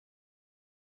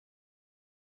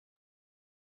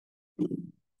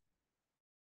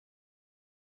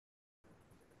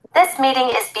This meeting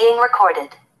is being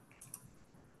recorded.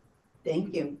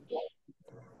 Thank you.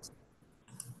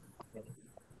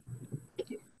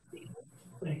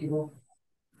 Thank you. All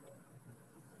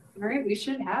right, we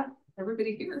should have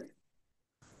everybody here.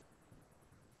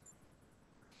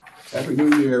 Happy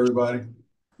New Year, everybody.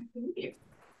 Happy New Year.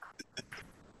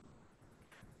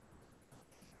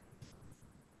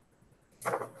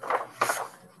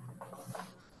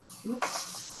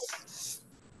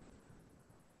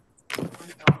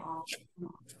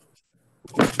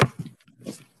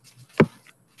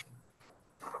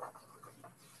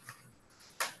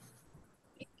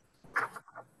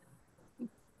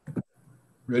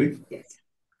 Ready? Yes.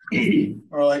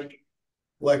 All right. I'd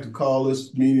like to call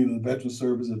this meeting of the Veteran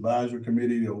Service Advisory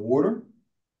Committee to order.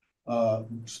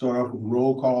 Start off with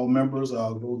roll call members.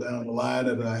 I'll go down the line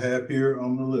that I have here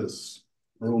on the list.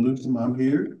 Earl Newsom, I'm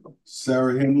here.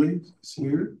 Sarah Henley is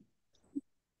here.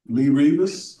 Lee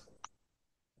Rivas.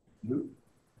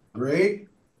 Greg.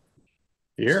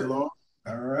 Here. Still on?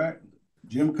 All right.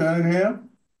 Jim Cunningham.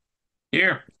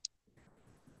 Here.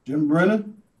 Jim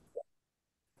Brennan.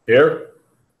 Here.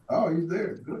 Oh, he's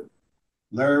there. Good.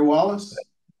 Larry Wallace.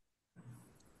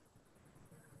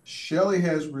 Shelley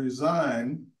has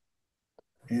resigned.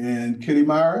 And Kitty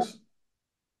Myers.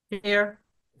 Here.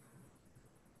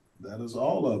 That is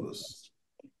all of us.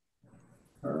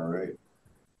 All right.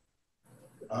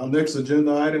 Our next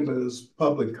agenda item is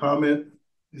public comment.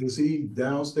 Is he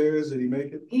downstairs? Did he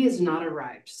make it? He has not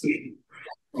arrived. So.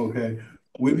 Okay.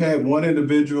 We've had one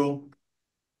individual,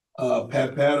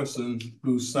 Pat Patterson,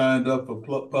 who signed up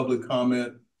for public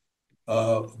comment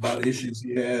about issues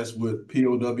he has with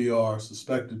POW,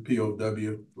 suspected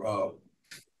POW,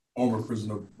 former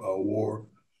prisoner of war.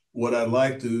 What I'd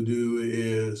like to do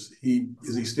is he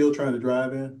still trying to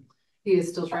drive in? He is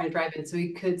still trying to drive in, so he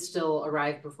could still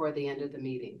arrive before the end of the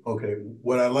meeting. Okay,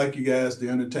 what I'd like you guys to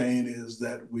entertain is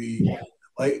that we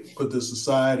put this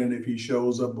aside, and if he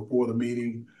shows up before the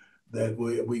meeting, that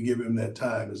we give him that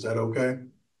time. Is that okay?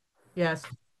 Yes.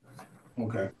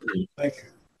 Okay, thank you.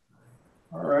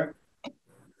 All right.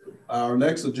 Our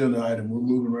next agenda item, we're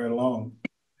moving right along,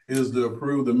 is to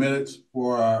approve the minutes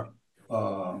for our,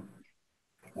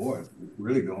 boy,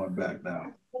 really going back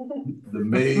now. The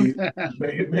May the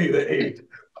 8th,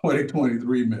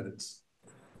 2023 minutes.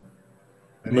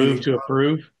 Move to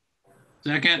approve.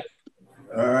 Second.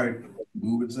 All right,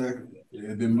 move it second.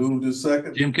 It been moved to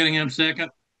second. Jim Cunningham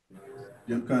second.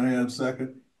 Jim Cunningham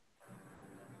second.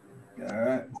 All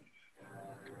right.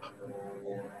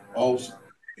 All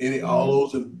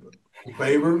those in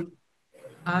favor?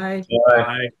 Aye.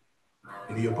 Aye.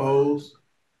 Any opposed?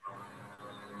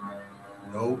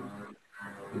 No.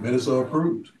 The minutes are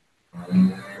approved.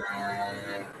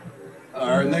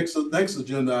 Our next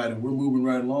agenda item, we're moving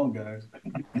right along, guys.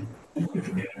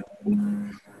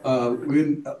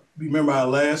 We remember our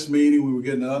last meeting, we were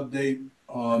getting an update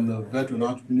on the Veteran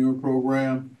Entrepreneur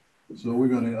Program. So we're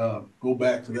going to go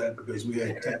back to that because we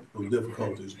had technical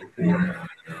difficulties before.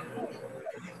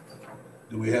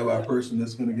 Do we have our person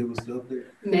that's going to give us the update?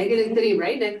 Megan is sitting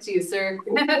right next to you, sir.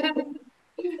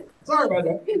 Sorry about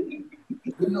that.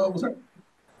 Didn't know it was her.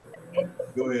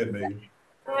 Go ahead, Megan.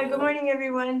 Good morning,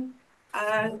 everyone.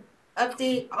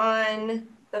 Update on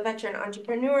the Veteran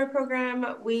Entrepreneur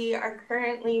Program. We are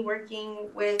currently working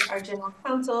with our general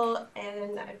counsel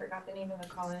and I forgot the name of the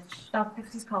college. South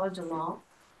Texas College of Law.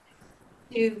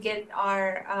 To get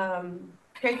our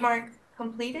trademark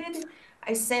completed.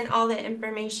 I sent all the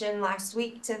information last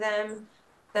week to them.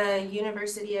 The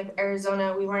University of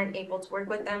Arizona, we weren't able to work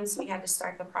with them, so we had to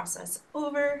start the process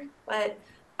over. But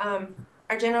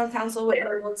our general counsel was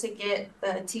able to get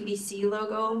the TBC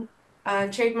logo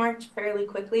trademarked fairly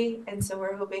quickly, and so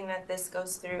we're hoping that this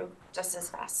goes through just as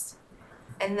fast.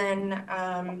 And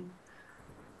then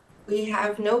we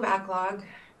have no backlog.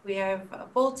 We have a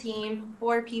full team,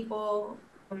 4 people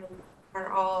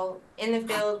are all in the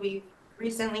field. We've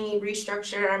recently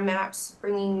restructured our maps,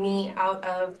 bringing me out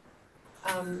of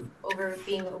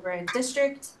being over a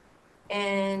district.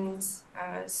 And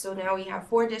so now we have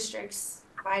 4 districts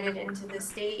divided into the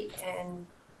state, and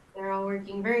they're all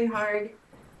working very hard.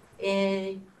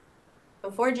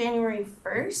 Before January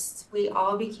 1st, we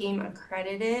all became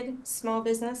accredited small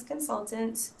business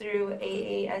consultants through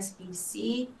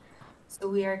AASBC. So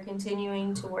we are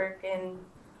continuing to work and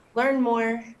learn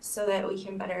more so that we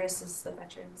can better assist the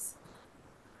veterans.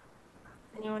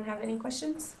 Anyone have any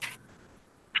questions?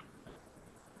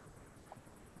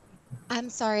 I'm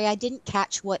sorry, I didn't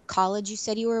catch what college you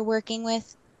said you were working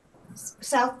with.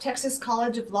 South Texas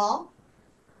College of Law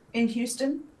in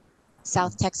Houston.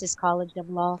 South Texas College of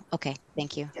Law. Okay,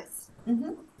 thank you. Yes.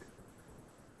 Mhm.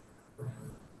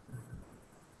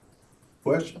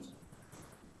 Questions?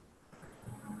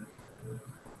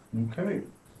 Okay.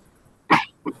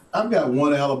 I've got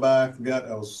one alibi. I forgot,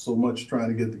 I was so much trying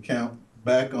to get the count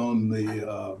back on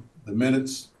the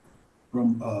minutes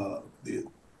from,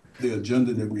 the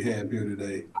agenda that we have here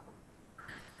today.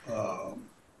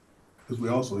 Because we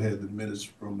also had the minutes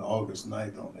from the August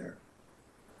 9th on there.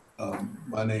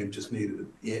 My name just needed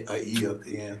a E at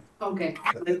the end. Okay.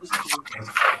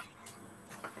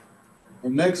 Our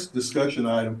next discussion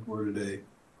item for today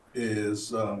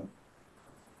is,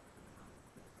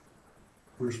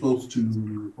 we're supposed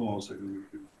to, hold on a second.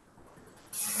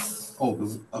 Oh,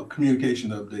 the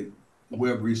communication update,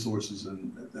 web resources,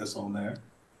 and that's on there.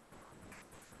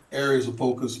 Areas of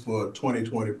focus for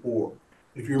 2024.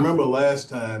 If you remember last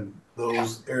time,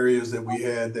 those areas that we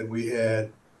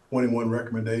had 21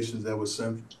 recommendations that was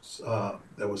sent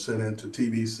into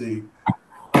TBC.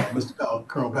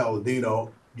 Colonel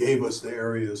Palladino gave us the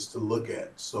areas to look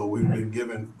at. So we've been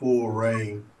given full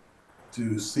reign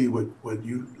to see what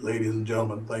you ladies and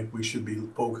gentlemen think we should be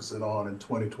focusing on in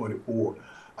 2024.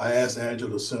 I asked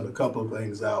Angela to send a couple of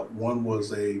things out. One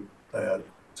was a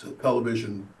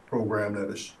television program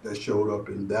that showed up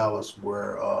in Dallas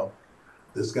where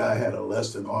this guy had a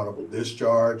less than honorable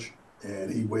discharge, and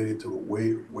he waited to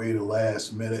wait the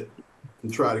last minute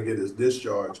and try to get his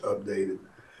discharge updated.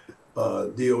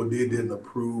 DOD didn't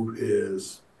approve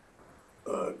his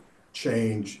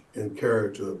change in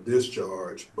character of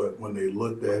discharge, but when they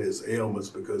looked at his ailments,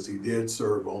 because he did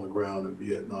serve on the ground in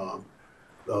Vietnam,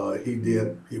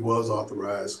 he was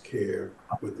authorized care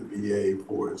with the VA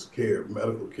for his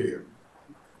medical care.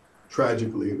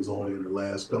 Tragically, it was only in the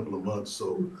last couple of months,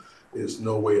 so there's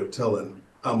no way of telling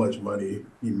how much money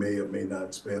he may or may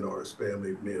not spend, or his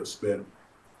family may have spent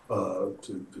I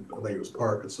think it was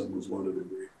Parkinson was one of the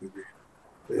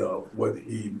what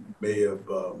he may have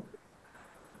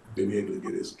been able to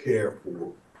get his care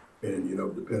for. And,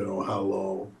 depending on how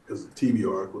long, because the TV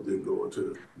article didn't go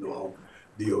into long,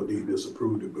 DOD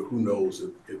disapproved it, but who knows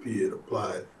if he had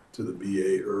applied to the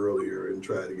VA earlier and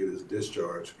tried to get his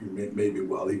discharge, maybe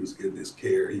while he was getting his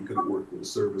care, he could have worked with a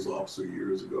service officer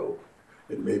years ago,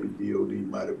 and maybe DOD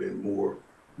might have been more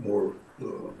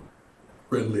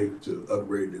friendly to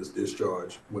upgrade his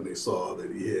discharge when they saw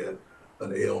that he had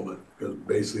an ailment. Because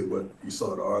basically what you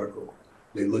saw in the article,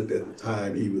 they looked at the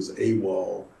time he was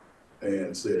AWOL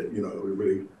and said, it was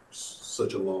really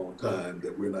such a long time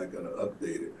that we're not going to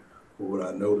update it. But what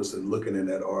I noticed in looking in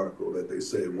that article, that they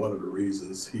said one of the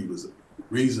reasons he was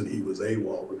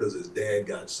AWOL because his dad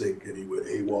got sick and he went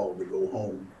AWOL to go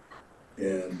home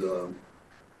and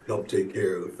help take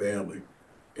care of the family.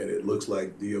 And it looks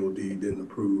like DOD didn't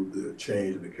approve the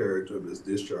change in the character of his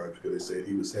discharge because they said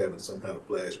he was having some kind of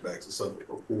flashbacks or something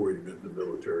before he went in the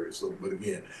military. So, but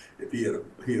again, if he had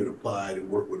applied and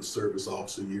worked with a service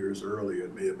officer years earlier,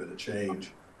 it may have been a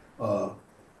change. Angela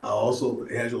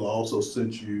also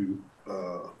sent you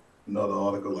another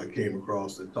article I came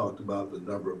across that talked about the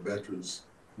number of veterans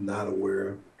not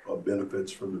aware of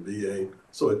benefits from the VA.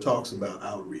 So it talks about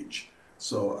outreach.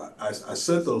 So I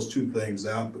sent those two things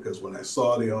out because when I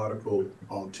saw the article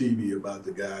on TV about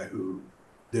the guy who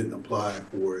didn't apply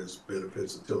for his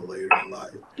benefits until later in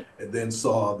life, and then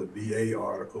saw the VA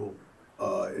article,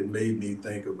 it made me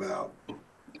think about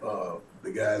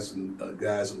the guys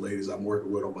and ladies I'm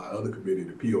working with on my other committee,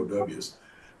 the POWs.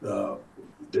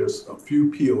 There's a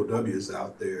few POWs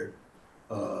out there.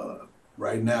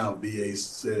 Right now, VA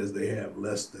says they have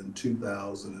less than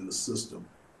 2,000 in the system.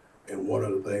 And one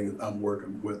of the things I'm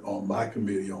working with on my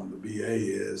committee on the VA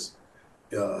is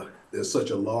there's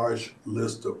such a large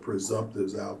list of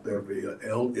presumptives out there for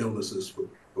illnesses for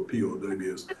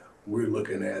POWs. We're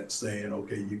looking at saying,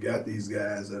 okay, you got these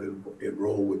guys that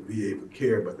enroll with VA for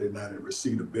care, but they're not in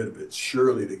receipt of benefits.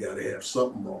 Surely they got to have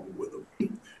something wrong with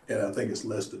them. And I think it's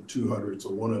less than 200.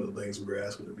 So one of the things we're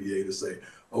asking the VA to say,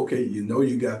 okay, you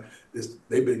got this.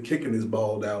 They've been kicking this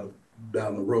ball down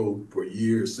the road for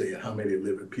years, saying how many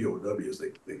live in POWs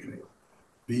they can have.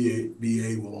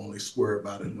 VA will only swear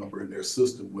about a number in their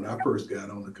system. When I first got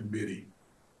on the committee,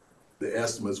 the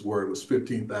estimates were it was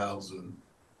 15,000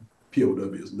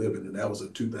 POWs living, and that was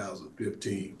in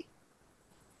 2015.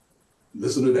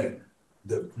 Listen to that.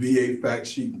 The VA fact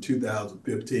sheet in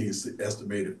 2015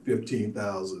 estimated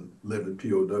 15,000 living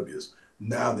POWs.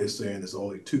 Now they're saying it's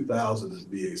only 2,000 in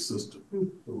the VA system.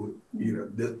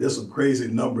 There's some crazy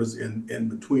numbers in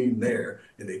between there,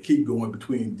 and they keep going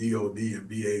between DOD and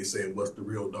VA saying what's the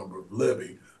real number of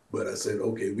living. But I said,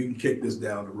 okay, we can kick this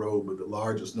down the road, but the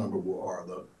largest number are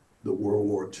the World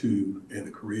War II and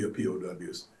the Korea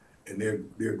POWs. and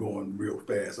they're going real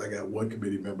fast. I got one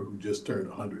committee member who just turned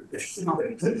 100.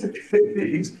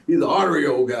 He's an honorary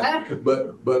old guy,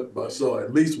 but so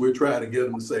at least we're trying to get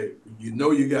them to say, you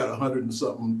know, you got 100 and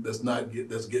something that's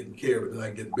getting care, but they're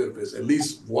not getting benefits. At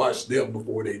least watch them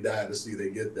before they die to see they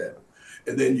get that.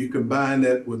 And then you combine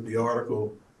that with the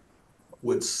article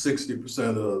with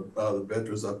 60% of the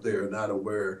veterans up there are not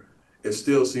aware. It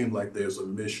still seems like there's a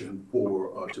mission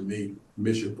for, to me,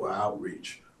 mission for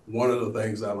outreach. One of the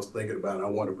things I was thinking about, I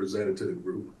want to present it to the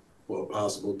group for a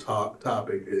possible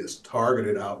topic is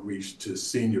targeted outreach to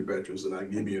senior veterans. And I'll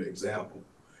give you an example.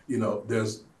 You know,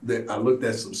 I looked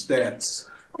at some stats,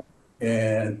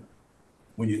 and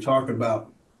when you're talking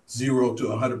about 0 to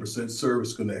 100%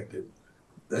 service connected,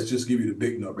 let's just give you the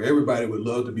big number. Everybody would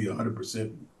love to be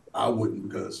 100%. I wouldn't,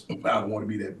 because I don't want to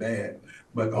be that bad.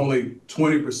 But only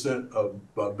 20% of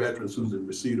veterans who's in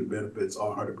receipt of benefits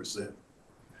are 100%.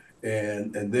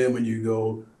 And then when you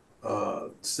go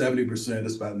 70%,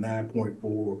 it's about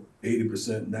 9.4,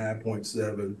 80%,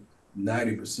 9.7,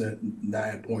 90%,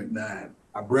 9.9.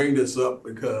 I bring this up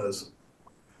because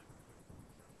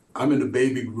I'm in the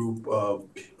baby group of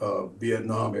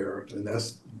Vietnam era, and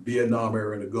that's Vietnam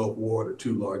era and the Gulf War, the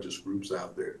two largest groups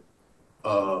out there.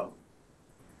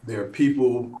 There are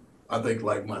people, I think,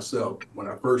 like myself. When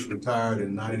I first retired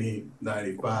in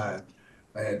 1995,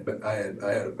 I had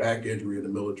a back injury in the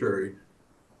military.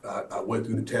 I went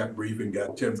through the TAP briefing,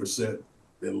 got 10%.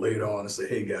 Then later on, I said,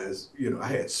 hey guys, you know, I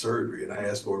had surgery and I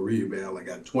asked for a re-eval. I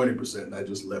got 20%, and I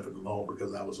just left it alone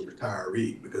because I was a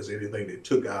retiree. Because anything they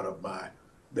took out of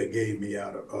they gave me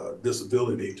out of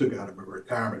disability, they took out of my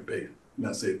retirement pay. And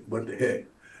I said, what the heck?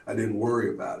 I didn't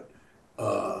worry about it.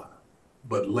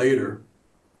 But later,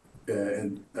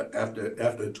 and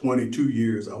after 22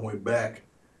 years, I went back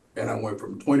and I went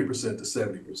from 20% to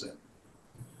 70%.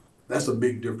 That's a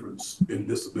big difference in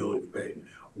disability pay.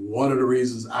 One of the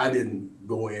reasons I didn't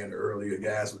go in earlier,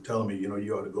 guys were telling me, you know,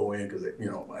 you ought to go in because, you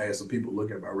know, I had some people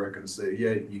look at my record and say,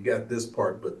 yeah, you got this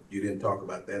part, but you didn't talk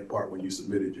about that part when you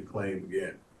submitted your claim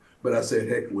again. But I said,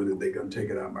 heck with it, they're going to take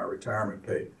it out of my retirement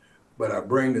pay. But I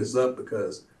bring this up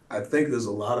because I think there's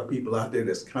a lot of people out there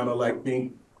that's kind of like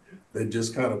me that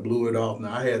just kind of blew it off.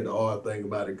 Now, I had the odd thing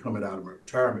about it coming out of my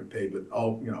retirement pay, but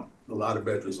you know, a lot of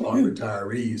veterans are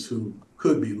retirees who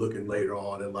could be looking later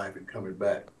on in life and coming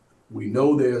back. We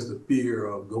know there's the fear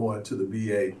of going to the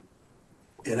VA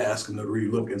and asking them to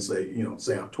relook and say, you know,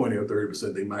 say I'm 20 or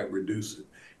 30%, they might reduce it.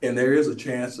 And there is a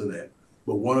chance of that.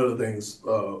 But one of the things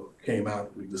came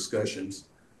out with discussions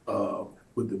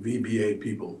with the VBA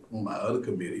people on my other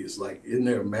committee. It's like, isn't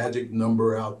there a magic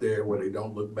number out there where they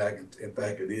don't look back? In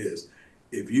fact, it is.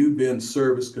 If you've been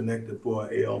service connected for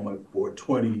an ailment for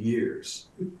 20 years,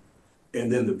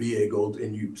 and then the VA goes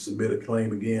and you submit a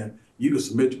claim again, you can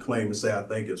submit your claim and say, I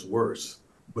think it's worse,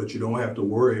 but you don't have to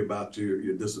worry about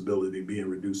your disability being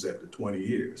reduced after 20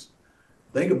 years.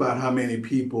 Think about how many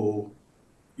people,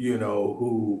 you know,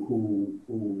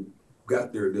 who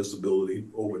got their disability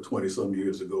over 20 some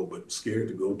years ago, but scared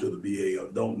to go to the VA or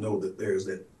don't know that there's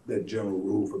that general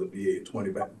rule for the VA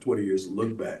 20 years to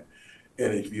look back.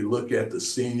 And if you look at the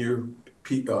senior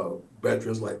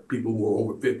veterans, like people who are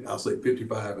over 50, I'll say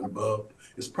 55 and above,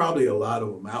 it's probably a lot of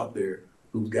them out there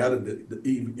who've got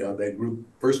that group.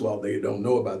 First of all, they don't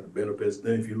know about the benefits.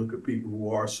 Then if you look at people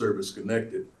who are service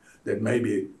connected, that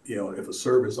maybe, you know, if a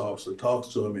service officer talks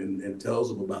to them and tells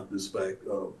them about this fact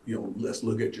of, you know, let's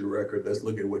look at your record, let's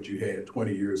look at what you had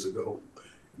 20 years ago.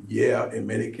 Yeah, in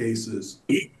many cases,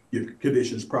 your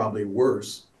condition's probably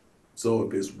worse. So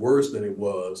if it's worse than it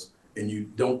was, and you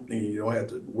don't have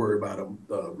to worry about them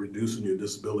reducing your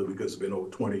disability because it's been over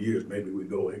 20 years, maybe we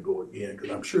go and go again.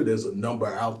 Because I'm sure there's a number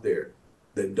out there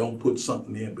that don't put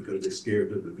something in because they're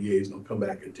scared that the VA is going to come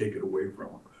back and take it away from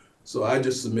them. So I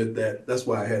just submit that. That's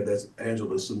why I had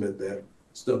Angela submit that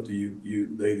stuff to you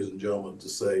ladies and gentlemen, to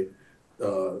say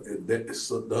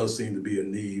it does seem to be a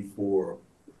need for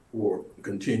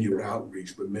continued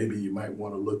outreach, but maybe you might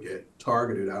want to look at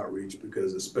targeted outreach,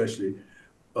 because especially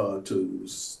to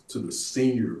the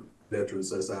senior veterans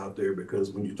that's out there,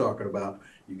 because when you're talking about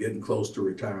you're getting close to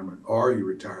retirement or you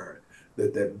retired,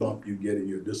 that bump you get in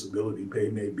your disability pay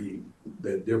may be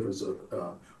that difference of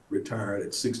retired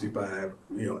at 65,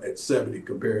 you know, at 70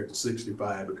 compared to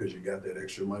 65 because you got that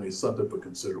extra money. It's something for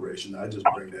consideration. I just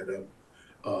bring that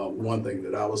up. One thing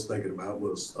that I was thinking about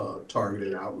was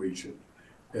targeted outreach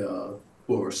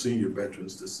for senior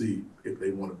veterans to see if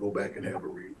they want to go back and have a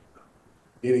read.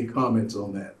 Any comments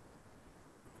on that?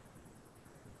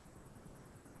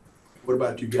 What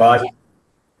about you guys?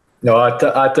 No,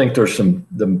 I think there's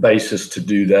the basis to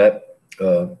do that.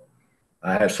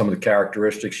 I have some of the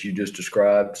characteristics you just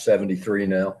described, 73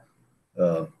 now.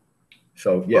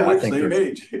 So yeah, I think same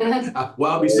age.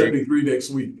 Well, I'll be 73 next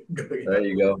week. There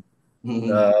you go.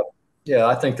 Mhm. Yeah,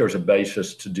 I think there's a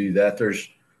basis to do that.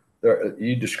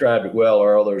 You described it well,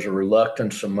 Earl. There's a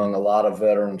reluctance among a lot of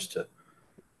veterans to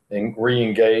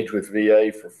re-engage with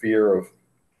VA for fear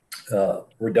of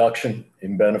reduction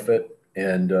in benefit.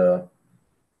 And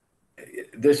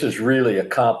this is really a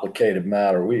complicated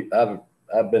matter.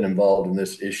 I've been involved in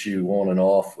this issue on and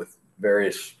off with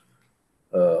various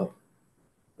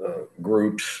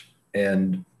groups,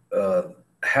 and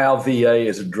how VA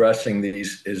is addressing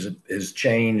these is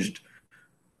changed.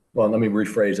 Well, let me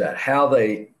rephrase that. How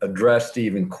they addressed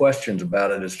even questions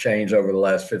about it has changed over the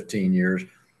last 15 years.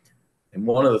 And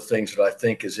one of the things that I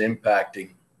think is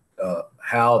impacting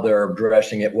how they're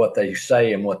addressing it, what they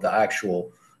say, and what the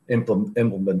actual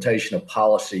implementation of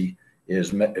policy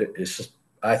is,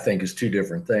 I think, is two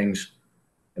different things.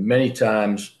 And many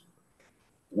times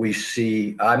we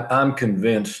see, I'm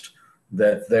convinced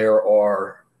that there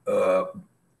are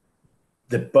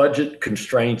the budget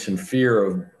constraints and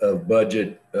fear of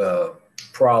budget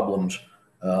problems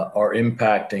are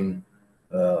impacting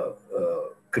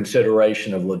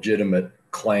consideration of legitimate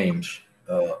claims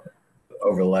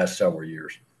over the last several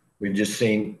years. We've just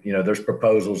seen, there's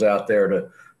proposals out there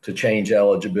to change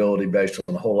eligibility based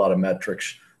on a whole lot of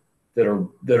metrics that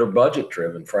are budget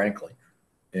driven, frankly.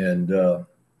 And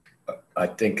I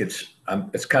think it's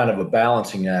kind of a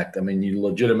balancing act. I mean, you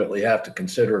legitimately have to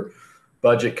consider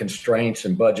budget constraints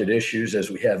and budget issues as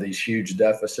we have these huge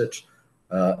deficits,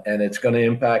 and it's going to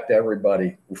impact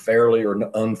everybody fairly or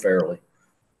unfairly.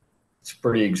 It's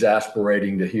pretty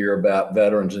exasperating to hear about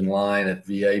veterans in line at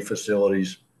VA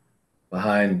facilities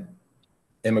behind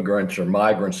immigrants or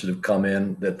migrants that have come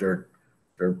in that they're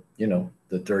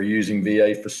using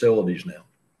VA facilities now.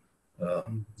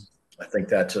 I think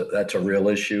that's a real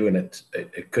issue, and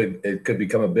it could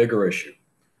become a bigger issue.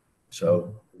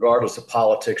 So regardless of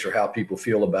politics or how people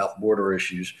feel about border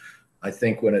issues, I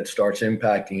think when it starts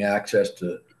impacting access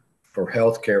for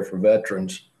health care for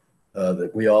veterans,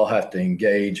 that we all have to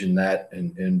engage in that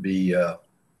and be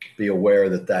aware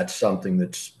that that's something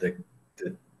that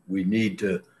we need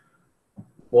to.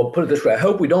 Well, put it this way, I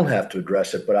hope we don't have to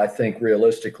address it, but I think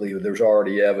realistically, there's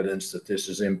already evidence that this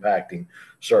is impacting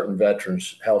certain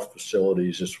veterans' health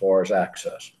facilities as far as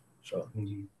access. So,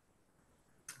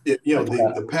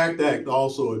 the PACT Act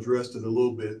also addressed it a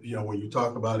little bit, when you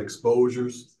talk about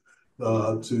exposures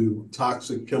to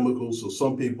toxic chemicals. So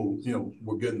some people,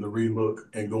 were getting the relook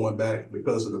and going back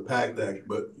because of the PACT Act,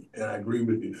 and I agree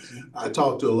with you. I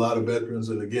talked to a lot of veterans,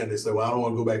 and again, they say, well, I don't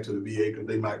want to go back to the VA because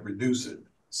they might reduce it.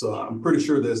 So I'm pretty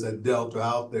sure there's that delta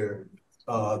out there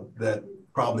that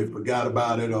probably forgot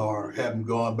about it or haven't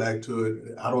gone back to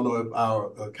it. I don't know if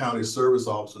our county service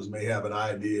officers may have an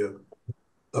idea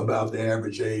about the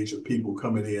average age of people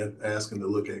coming in asking to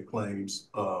look at claims.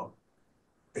 But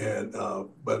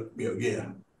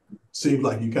again, seems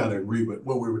like you kind of agree with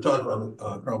what we were talking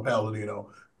about, Colonel Palladino,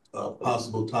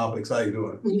 possible topics. How you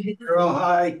doing? Earl,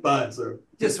 hi. Fine, sir.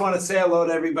 Just want to say hello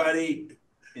to everybody.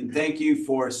 And thank you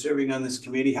for serving on this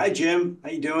committee. Hi, Jim. How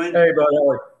you doing? Hey,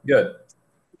 brother. Good.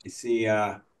 I see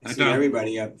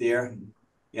everybody up there.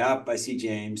 Yep, I see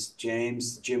Jim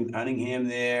Cunningham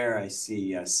there. I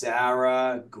see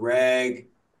Sarah, Greg,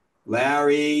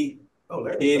 Larry,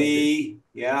 Kitty.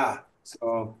 Yeah.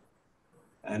 So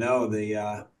I know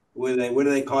what do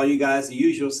they call you guys? The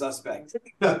usual suspects.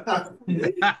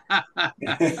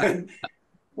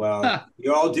 Well,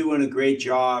 you're all doing a great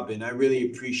job, and I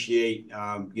really appreciate,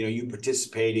 you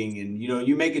participating, and,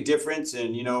 you make a difference.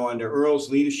 And, under Earl's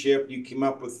leadership, you came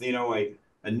up with,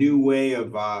 a new way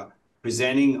of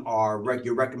presenting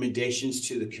your recommendations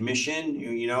to the commission,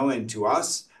 and to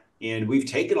us. And we've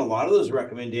taken a lot of those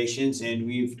recommendations and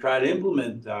we've tried to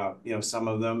implement, some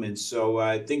of them. And so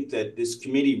I think that this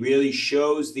committee really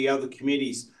shows the other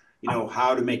committees,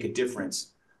 how to make a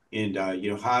difference and,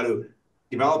 how to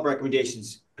develop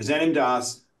recommendations, present them to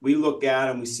us. We look at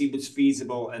them, we see what's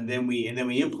feasible, and then we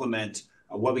implement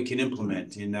what we can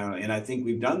implement. And I think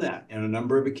we've done that on a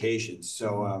number of occasions.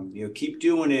 So keep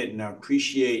doing it, and I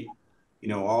appreciate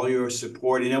all your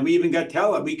support. And then we even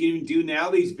got we can even do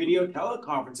now these video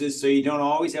teleconferences, so you don't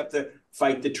always have to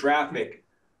fight the traffic.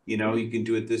 You can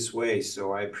do it this way.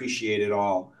 So I appreciate it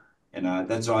all. And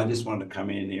that's all. I just wanted to come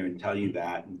in there and tell you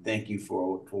that, and thank you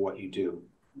for what you do.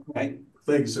 Okay.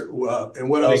 Thank you, sir. And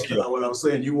what I was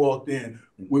saying, you walked in,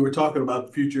 we were talking about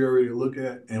the future area to look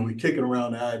at, and we're kicking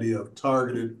around the idea of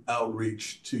targeted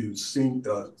outreach to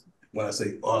when I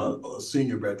say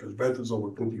senior veterans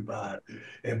over 55,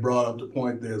 and brought up the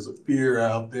point there's a fear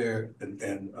out there,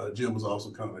 and Jim was also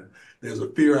coming. There's a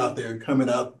fear out there coming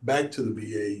out back to the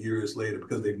VA years later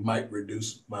because they might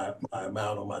reduce my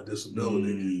amount on my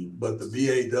disability. But the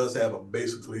VA does have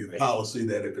basically a policy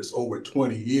that if it's over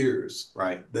 20 years,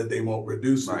 that they won't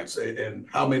reduce it. And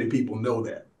how many people know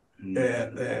that?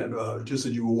 And just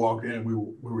as you were walking in, we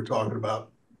were talking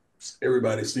about,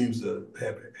 everybody seems to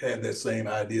have had that same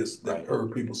idea. That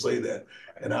heard people say that.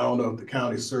 And I don't know if the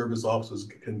county service officers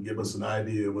can give us an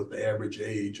idea of what the average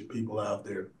age of people out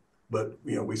there. But,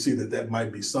 you know, we see that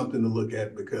might be something to look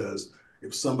at, because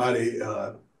if somebody,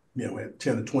 you know, had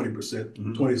 10 to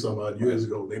 20%, 20 some odd years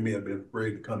ago, they may have been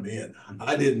afraid to come in.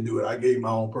 I didn't do it. I gave my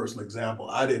own personal example.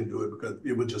 I didn't do it because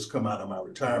it would just come out of my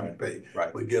retirement pay.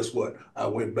 But guess what? I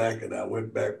went back and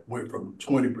went from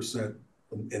 20%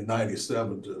 in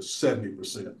 97 to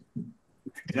 70%.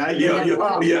 You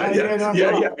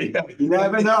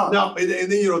never know. No, and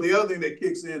then, you know, the other thing that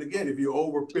kicks in again, if you're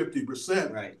over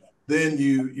 50%, then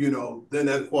then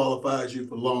that qualifies you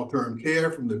for long-term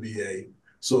care from the VA.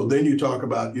 So then you talk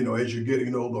about, you know, as you're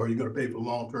getting older, are you going to pay for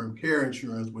long-term care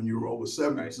insurance when you're over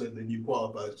 70%? Then you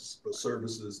qualify for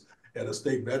services at a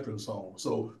state veterans home.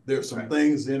 So there's some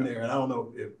things in there, and I don't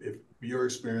know if your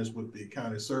experience with the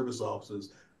county service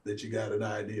officers, that you got an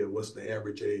idea of what's the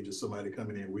average age of somebody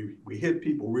coming in. We hit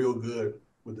people real good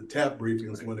with the TAP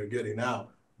briefings when they're getting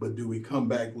out, but do we come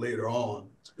back later on?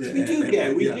 We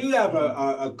do have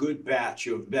a good batch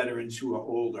of veterans who are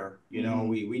older, you know,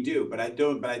 we do, but I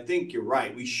think you're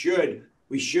right. We should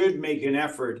make an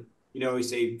effort, you know, we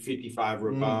say 55 or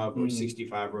above or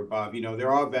 65 or above. You know,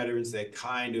 there are veterans that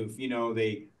kind of, you know,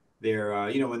 they're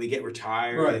you know, when they get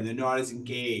retired and they're not as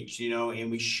engaged, you know,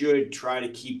 and we should try to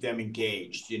keep them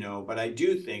engaged, you know. But I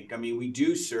do think, I mean, we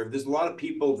do serve. There's a lot of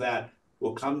people that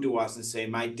will come to us and say,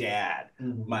 my dad,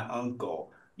 my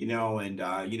uncle, you know, and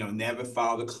you know, never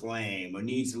filed a claim or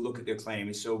needs to look at their claim.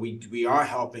 And so we are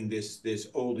helping this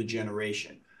older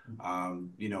generation,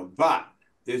 you know. But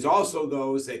there's also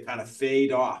those that kind of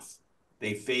fade off.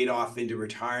 They fade off into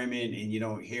retirement, and you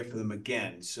don't hear from them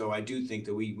again. So I do think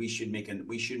that we should make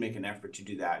an effort to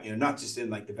do that. You know, not just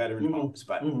in like the veteran homes,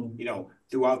 but you know,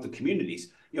 throughout the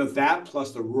communities. You know, that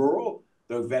plus the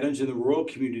veterans in the rural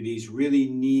communities really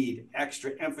need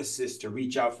extra emphasis to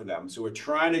reach out for them. So we're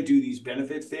trying to do these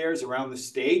benefit fairs around the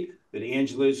state that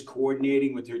Angela is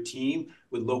coordinating with her team,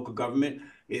 with local government,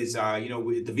 is, you know,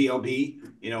 with the VLB,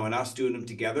 you know, and us doing them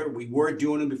together. We were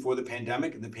doing them before the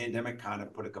pandemic, and the pandemic kind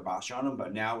of put a kibosh on them,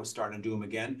 but now we're starting to do them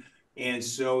again. And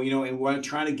so, you know, and we're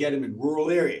trying to get them in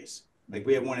rural areas. Like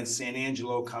we have one in San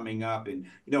Angelo coming up, and,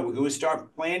 you know, we're going to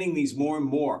start planning these more and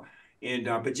more. And,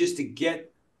 but just to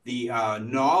get the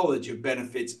knowledge of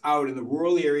benefits out in the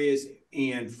rural areas,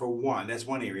 and for one, that's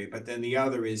one area, but then the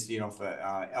other is, you know, for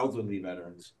elderly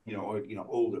veterans, you know, or, you know,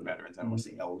 older veterans. I don't want to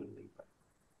say elderly, but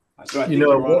so I think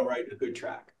we're on a good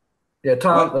track. Yeah,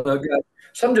 Tom,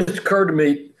 something just occurred to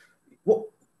me.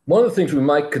 One of the things we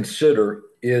might consider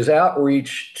is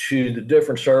outreach to the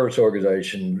different service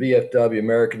organizations, VFW,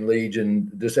 American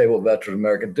Legion, Disabled Veterans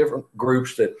American, different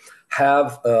groups that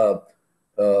have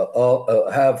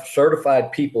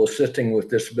certified people assisting with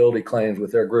disability claims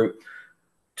with their group,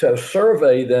 to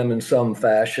survey them in some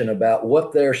fashion about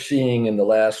what they're seeing in the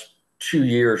last 2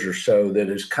 years or so that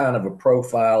is kind of a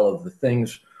profile of the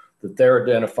things that they're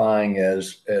identifying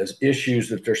as issues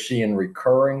that they're seeing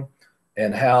recurring,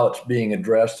 and how it's being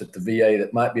addressed at the VA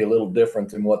that might be a little different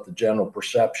than what the general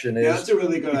perception is. Yeah, that's a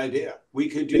really good idea. We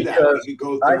could do that. We could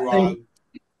go through.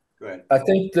 Go ahead. I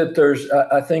think that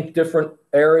I think different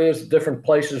areas, different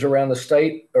places around the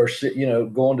state are, you know,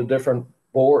 going to different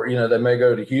board. You know, they may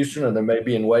go to Houston, or they may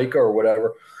be in Waco or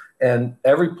whatever, and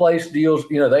every place deals.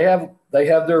 You know, they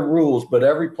have their rules, but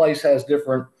every place has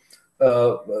different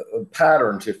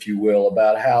patterns, if you will,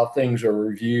 about how things are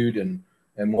reviewed and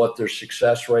what their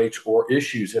success rates or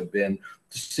issues have been,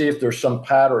 to see if there's some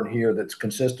pattern here that's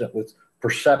consistent with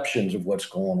perceptions of what's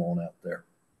going on out there.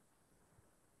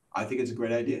 I think it's a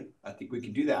great idea. I think we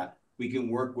can do that. We can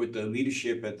work with the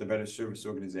leadership at the veteran service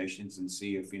organizations and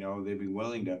see if, you know, they'd be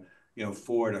willing to, you know,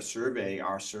 forward our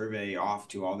survey off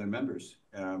to all their members.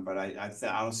 But I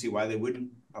don't see why they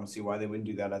wouldn't. I don't see why they wouldn't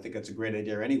do that. I think that's a great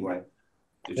idea anyway.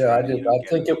 Yeah, I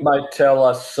think it might tell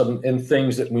us some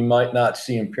things that we might not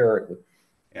see empirically.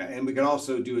 Yeah, and we can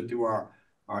also do it through our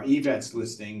EVETS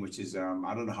listing, which is, I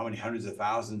don't know how many hundreds of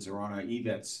thousands are on our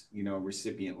EVETS, you know,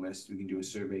 recipient list. We can do a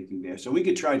survey through there. So we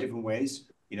could try different ways,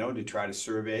 you know, to try to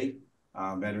survey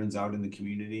veterans out in the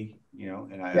community, you know.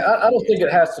 And I don't think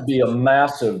it has to be a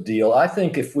massive deal. I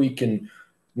think if we can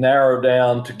narrow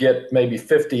down to get maybe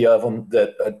 50 of them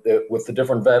that with the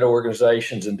different vet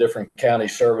organizations and different county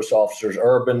service officers,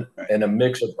 urban and a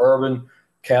mix of urban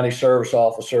county service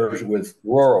officers with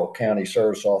rural county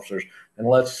service officers. And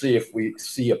let's see if we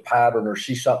see a pattern or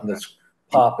see something that's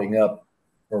popping up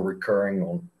or recurring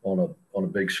on a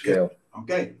big scale. Yeah.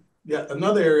 Okay. Yeah.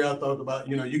 Another area I thought about,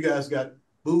 you guys got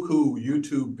buku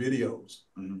YouTube videos.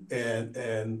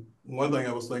 And one thing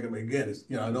I was thinking again is,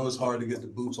 I know it's hard to get the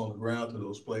boots on the ground to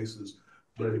those places,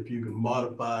 but if you can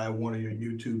modify one of your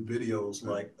YouTube videos,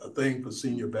 like a thing for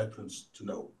senior veterans to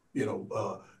know,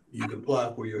 you can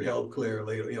apply for your health care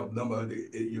later,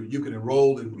 you can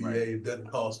enroll in VA, it doesn't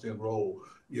cost to enroll,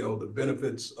 the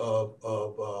benefits of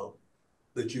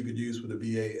that you could use for the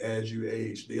VA as you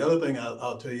age. The other thing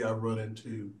I'll tell you I've run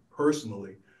into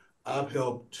personally, I've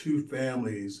helped 2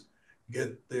 families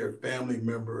get their family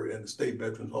member in the state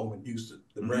veterans home in Houston,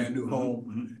 the brand new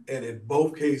home. And in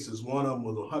both cases, one of them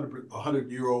was a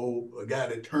 100-year-old, a guy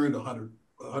that turned 100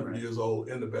 years old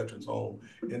in the veterans home.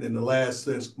 And in the last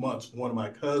 6 months, one of my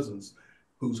cousins,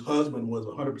 whose husband was a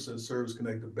 100%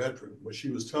 service-connected veteran, when she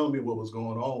was telling me what was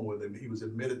going on with him, he was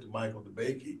admitted to Michael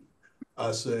DeBakey.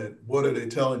 I said, what are they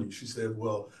telling you? She said,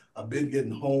 well, I've been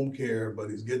getting home care, but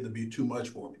he's getting to be too much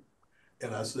for me.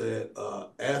 And I said,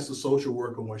 ask the social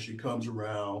worker when she comes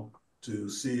around to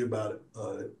see about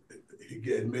it.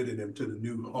 He admitted him to the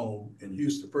new home in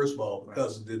Houston. First of all, the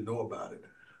cousin didn't know about it.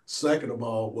 Second of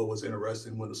all, what was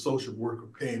interesting, when the social worker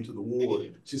came to the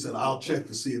ward, she said, I'll check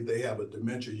to see if they have a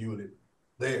dementia unit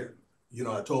there.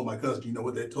 I told my cousin, you know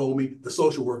what they told me? The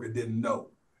social worker didn't know.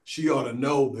 She ought to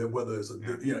know that whether it's,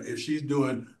 if she's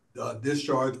doing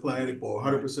discharge planning for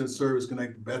 100%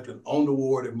 service-connected veteran on the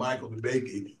ward at Michael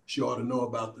DeBakey, she ought to know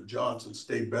about the Johnson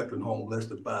State Veteran Home less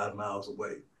than 5 miles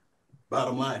away.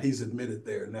 Bottom line, he's admitted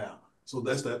there now. So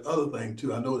that's that other thing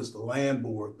too. I noticed the land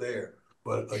board there,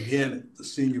 but again, the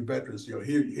senior veterans, here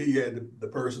you had the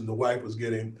person, the wife was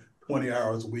getting 20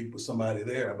 hours a week with somebody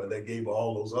there, but they gave her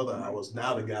all those other hours.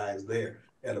 Now the guy is there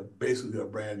at basically a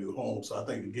brand new home. So I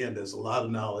think, again, there's a lot of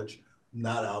knowledge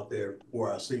not out there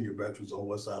for our senior veterans on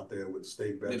what's out there with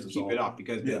state veterans. Just keep it up,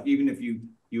 because even if you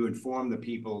inform the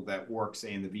people that work,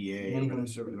 say, in the VA or the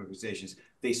service organizations,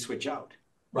 they switch out.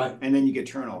 Right. And then you get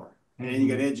turnover. And then you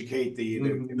got to educate the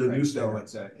new staff.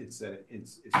 So it's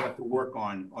have to work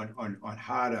on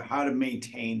how to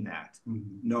maintain that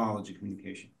knowledge and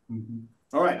communication.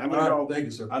 All right, I'm gonna go. Thank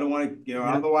you, sir. I don't want to,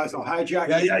 otherwise I'll hijack.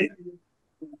 Yeah. I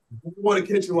want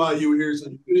to catch you while you were here.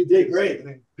 So you did great.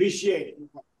 Appreciate it.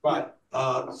 But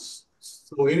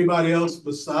so anybody else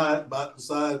beside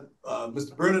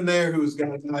Mr. Brennan there, who's got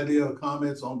an idea or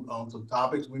comments on some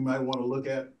topics we might want to look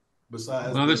at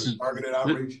besides targeted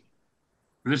outreach?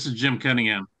 This is Jim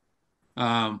Cunningham.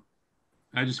 I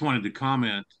just wanted to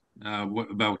comment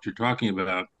about what you're talking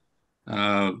about.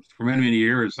 For many, many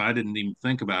years, I didn't even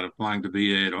think about applying to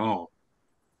VA at all.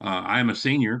 I'm a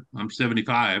senior. I'm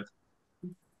 75.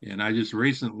 And I just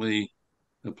recently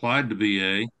applied to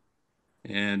VA,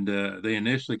 and they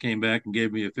initially came back and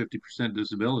gave me a 50%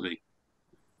 disability.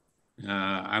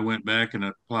 I went back and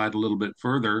applied a little bit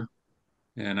further,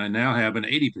 and I now have an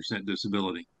 80%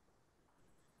 disability.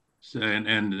 So,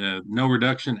 and no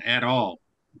reduction at all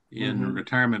in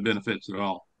retirement benefits at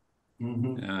all.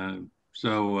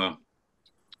 So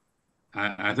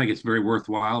I think it's very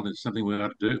worthwhile, and it's something we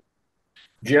ought to do.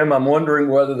 Jim, I'm wondering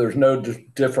whether there's no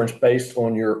difference based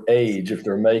on your age, if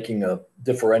they're making a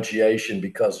differentiation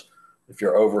because if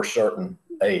you're over a certain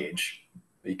age,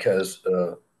 because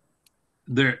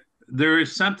there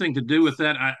is something to do with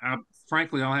that. I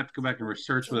frankly, I'll have to go back and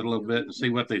research it a little bit and see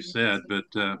what they said, but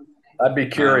I'd be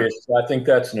curious. I think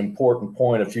that's an important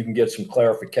point. If you can get some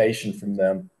clarification from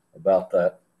them about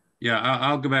that. Yeah,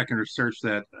 I'll go back and research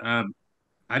that.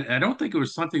 I don't think it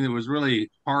was something that was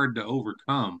really hard to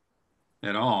overcome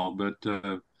at all, but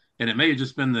and it may have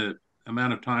just been the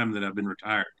amount of time that I've been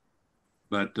retired.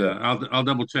 But I'll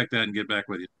double check that and get back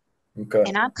with you. Okay.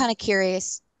 And I'm kind of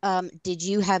curious. Did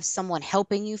you have someone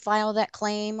helping you file that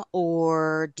claim,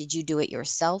 or did you do it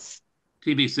yourself?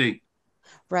 TBC.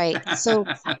 Right. So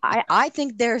I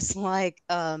think there's like,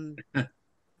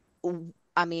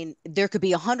 I mean, there could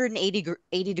be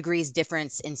 180 degrees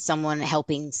difference in someone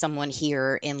helping someone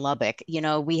here in Lubbock.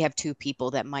 We have 2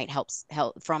 people that might help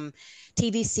from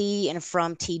TVC and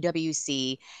from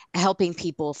TWC helping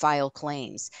people file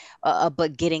claims.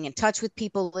 But getting in touch with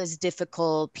people is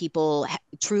difficult. People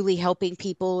truly helping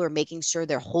people or making sure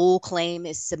their whole claim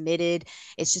is submitted.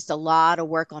 It's just a lot of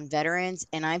work on veterans.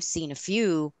 And I've seen a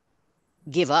few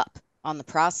give up on the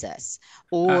process,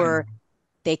 or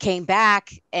they came back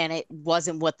and it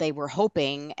wasn't what they were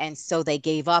hoping. And so they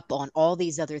gave up on all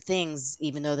these other things,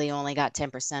 even though they only got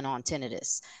 10% on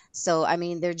tinnitus. So, I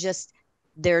mean,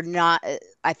 they're not,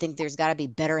 I think there's got to be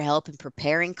better help in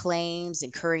preparing claims,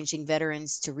 encouraging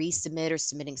veterans to resubmit or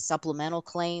submitting supplemental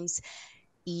claims.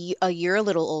 You're a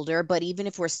little older, but even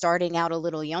if we're starting out a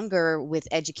little younger with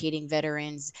educating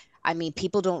veterans, I mean,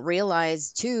 people don't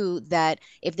realize too that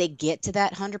if they get to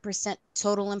that 100%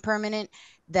 total and permanent,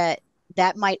 that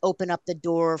might open up the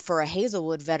door for a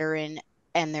Hazelwood veteran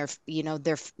and their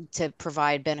to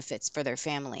provide benefits for their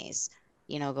families,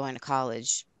 going to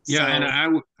college. Yeah,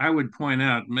 and So I would point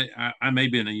out, I may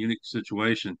be in a unique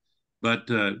situation, but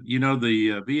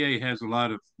the VA has a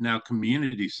lot of now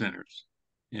community centers,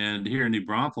 and here in New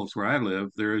Braunfels, where I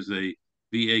live, there is a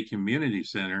VA community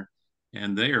center,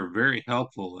 and they are very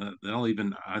helpful. They'll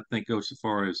even, I think, go so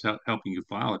far as helping you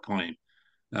file a claim.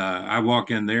 I walk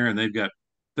in there, and they've got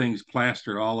things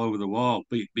plastered all over the wall.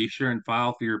 Be sure and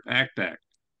file for your PACT Act.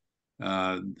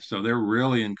 So they're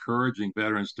really encouraging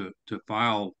veterans to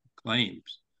file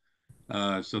claims.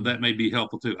 So that may be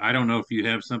helpful too. I don't know if you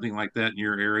have something like that in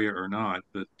your area or not,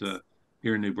 but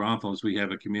here in New Braunfels, we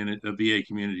have a VA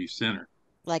community center.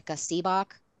 like a CBOC,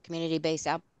 community-based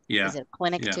out, Yeah, is it a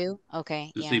clinic yeah, too?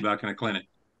 Okay, the yeah. CBOC in a clinic.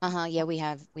 Yeah, we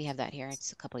have that here.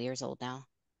 It's a couple years old now.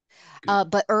 Good.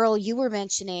 But Earl, you were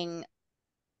mentioning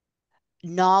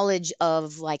knowledge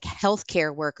of like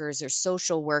healthcare workers or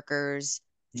social workers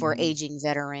for aging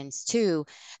veterans too.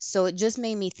 So it just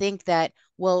made me think that,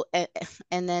 well,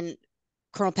 and then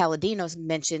Colonel Palladino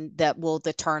mentioned that, well,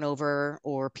 the turnover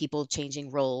or people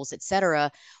changing roles,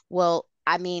 etc. Well,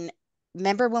 I mean,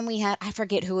 remember when I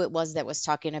forget who it was that was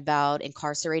talking about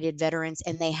incarcerated veterans,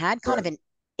 and they had kind of an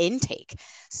intake.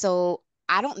 So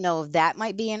I don't know if that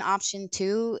might be an option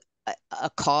too. A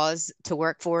cause to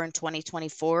work for in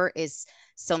 2024 is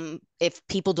if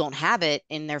people don't have it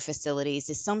in their facilities,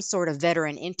 is some sort of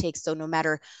veteran intake. So no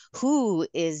matter who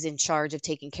is in charge of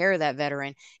taking care of that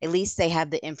veteran, at least they have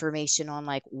the information on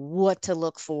like what to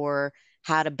look for,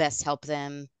 how to best help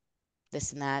them,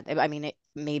 this and that. I mean,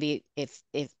 maybe if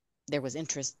there was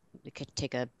interest, we could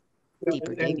take a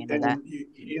deeper dig into that.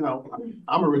 You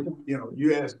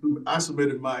asked, I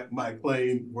submitted my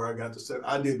claim where I got to say,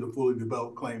 I did the fully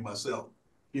developed claim myself,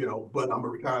 but I'm a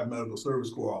retired medical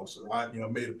service corps officer. I,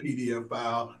 made a PDF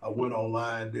file. I went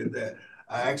online, did that.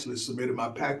 I actually submitted my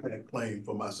PACT claim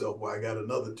for myself where I got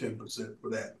another 10%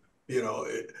 for that.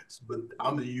 But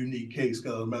I'm a unique case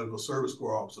because of medical service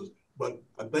corps officers. But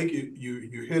I think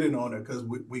you're hitting on it because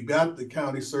we got the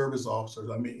county service officers.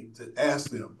 I mean, to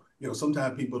ask them,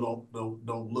 sometimes people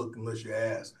don't look unless you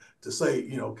ask, to say,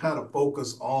 kind of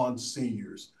focus on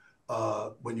seniors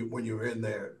when you're in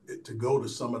there, to go to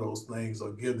some of those things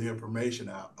or give the information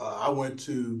out. I'm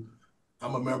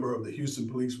a member of the Houston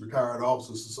Police Retired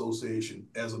Officers Association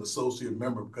as an associate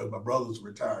member because my brother's a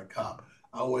retired cop.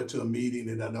 I went to a meeting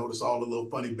and I noticed all the little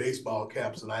funny baseball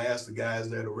caps, and I asked the guys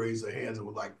there to raise their hands. There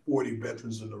were like 40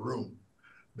 veterans in the room.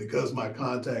 Because my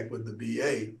contact with the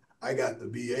VA, I got the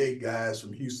VA guys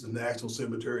from Houston National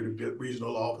Cemetery to get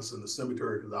regional office in the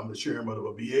cemetery, because I'm the chairman of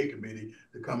a VA committee,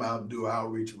 to come out and do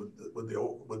outreach with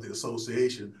the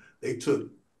association. They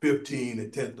took 15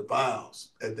 intent to files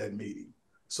at that meeting.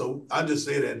 So I just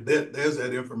say that there's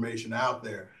that information out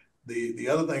there. The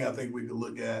other thing I think we could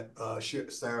look at,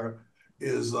 Sarah,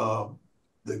 is the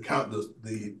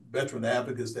veteran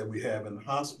advocates that we have in the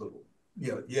hospital.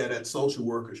 That social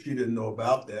worker, she didn't know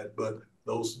about that, but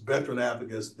those veteran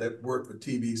advocates that work for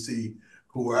TBC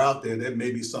who are out there, that may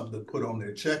be something to put on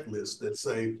their checklist that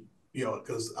say,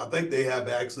 because I think they have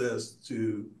access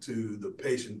to the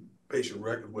patient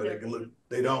record where they can look.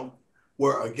 They don't.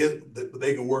 Where again,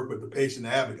 they can work with the patient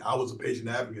advocate. I was a patient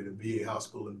advocate at VA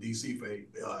Hospital in DC for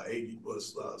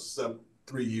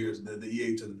 3 years, and then the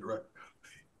EA to the director.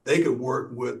 They could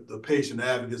work with the patient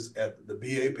advocates at the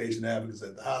VA patient advocates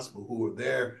at the hospital who are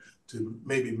there to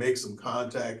maybe make some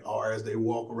contact, or as they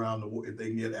walk around if they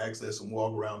can get access and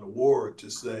walk around the ward,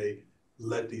 to say,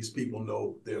 let these people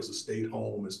know there's a state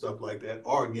home and stuff like that.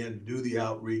 Or again, do the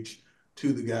outreach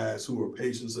to the guys who are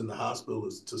patients in the hospital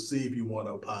to see if you want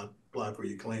to apply for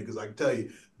your claim. Because I can tell you,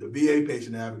 the VA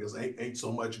patient advocates ain't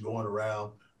so much going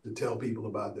around to tell people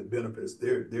about their benefits.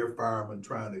 They're firemen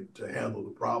trying to handle the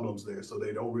problems there. So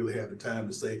they don't really have the time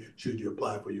to say, should you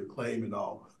apply for your claim and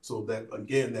all. So that,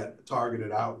 again, that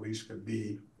targeted outreach could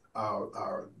be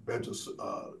our veterans,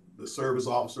 the service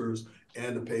officers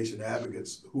and the patient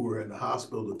advocates who are in the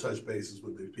hospital to touch bases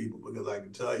with these people. Because I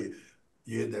can tell you,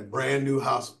 you had that brand new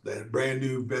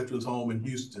veterans home in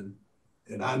Houston,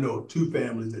 and I know 2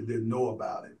 families that didn't know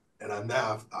about it. And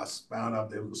I found out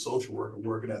there was a social worker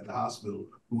working at the hospital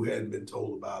who hadn't been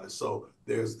told about it. So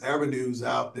there's avenues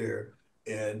out there.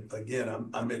 And again,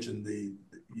 I mentioned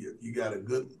you got a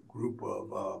good group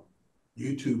of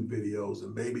YouTube videos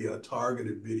and maybe a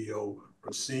targeted video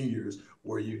for seniors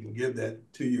where you can give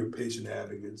that to your patient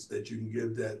advocates, that you can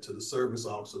give that to the service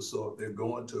officers. So if they're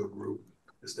going to a group,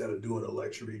 instead of doing a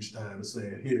lecture each time and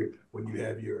saying, here, when you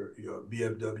have your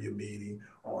VFW meeting,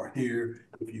 or here,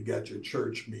 if you got your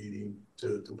church meeting,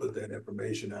 to put that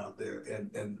information out there.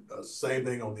 And same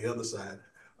thing on the other side,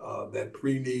 that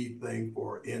pre-need thing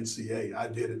for NCA. I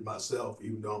did it myself,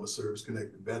 even though I'm a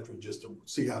service-connected veteran, just to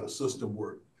see how the system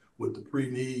worked with the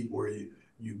pre-need, where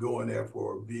you go in there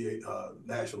for a VA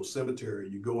National Cemetery,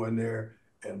 you go in there,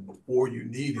 and before you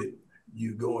need it,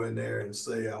 you go in there and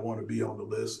say, I want to be on the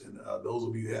list. And those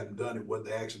of you who haven't done it, what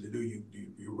they actually do,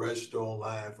 you register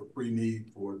online for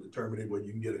pre-need for determining whether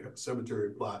you can get a cemetery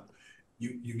plot.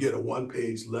 You get a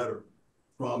one-page letter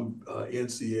from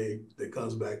NCA that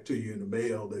comes back to you in the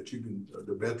mail that you can,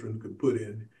 the veteran can put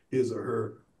in his or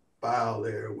her file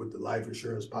there with the life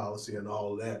insurance policy and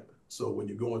all of that. So when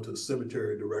you go into the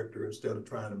cemetery director, instead of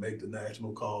trying to make the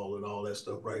national call and all that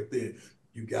stuff right there,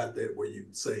 you got that where you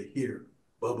can say, here,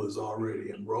 Bubba's already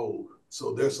enrolled.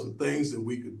 So there's some things that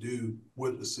we could do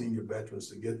with the senior veterans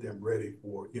to get them ready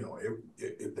for,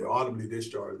 if they're audibly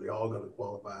discharged, they're all going to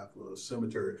qualify for a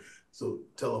cemetery. So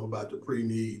tell them about the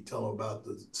pre-need, tell them about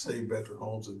the state veteran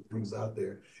homes and things out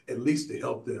there, at least to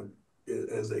help them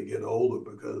as they get older,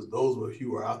 because those of you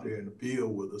who are out there in the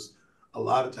field with us, a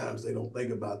lot of times they don't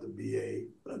think about the VA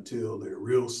until they're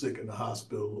real sick in the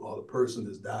hospital or the person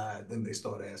has died. Then they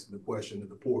start asking the question, and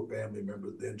the poor family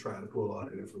members then trying to pull all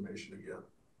that information together.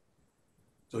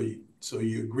 So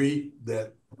you agree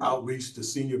that outreach to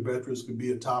senior veterans could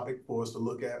be a topic for us to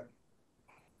look at?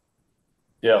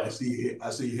 Yeah. I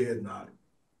see your head nodding.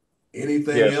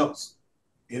 Anything else?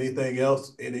 Anything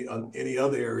else? Any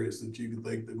other areas that you can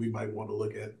think that we might want to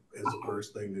look at as the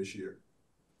first thing this year?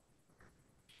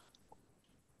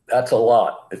 That's a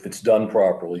lot if it's done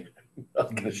properly. I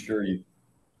can assure you.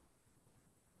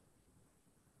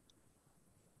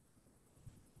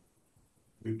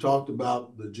 We've talked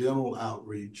about the general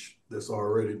outreach that's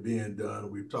already being done.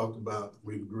 We've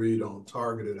agreed on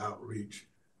targeted outreach.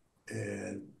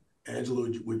 And Angela,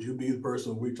 would you be the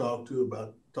person we talk to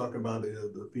about talking about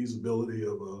the feasibility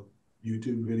of a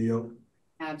YouTube video?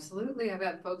 Absolutely. I've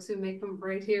got folks who make them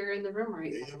right here in the room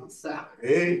right now. So.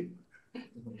 Hey.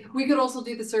 We could also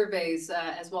do the surveys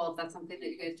as well, if that's something that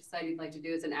you guys decide you'd like to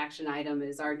do as an action item.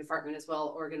 Is our department as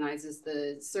well organizes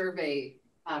the survey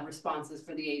responses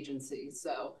for the agency.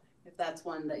 So if that's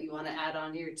one that you want to add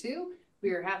on here too, we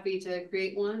are happy to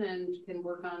create one and can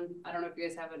work on, I don't know if you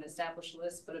guys have an established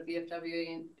list, but a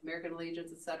VFW and American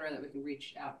Legions, et cetera, that we can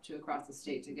reach out to across the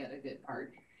state to get a good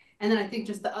part. And then I think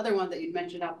just the other one that you'd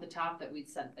mentioned off the top that we'd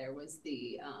sent there was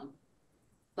the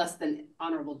less than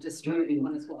honorable discharge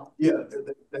one as well. Yeah,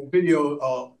 that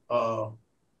video,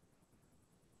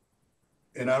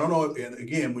 and I don't know, and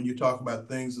again, when you talk about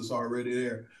things that's already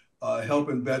there,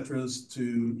 helping veterans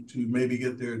to maybe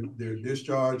get their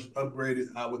discharge upgraded,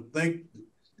 I would think,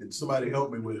 and somebody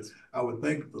help me with it, I would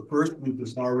think the first group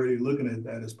that's already looking at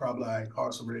that is probably our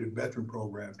incarcerated veteran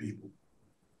program people.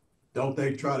 Don't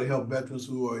they try to help veterans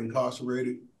who are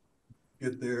incarcerated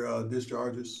get their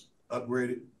discharges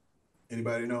upgraded?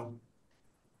 Anybody know?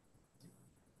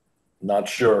 Not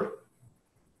sure.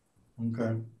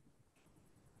 Okay.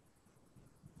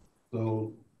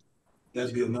 So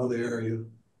that'd be another area,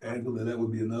 Angela, that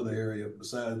would be another area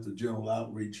besides the general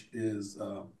outreach is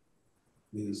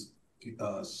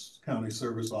county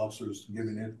service officers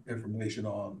giving information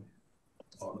on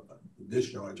the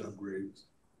discharge upgrades.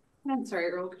 I'm sorry,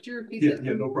 Earl, could you repeat that?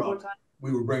 Yeah, no problem.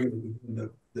 We were bringing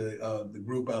the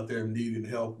group out there needing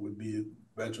help would be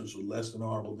veterans with less than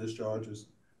honorable discharges.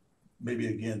 Maybe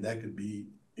again, that could be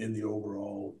in the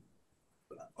overall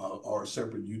or a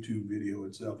separate YouTube video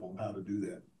itself on how to do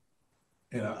that.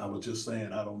 And I was just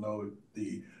saying, I don't know if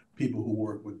the people who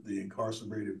work with the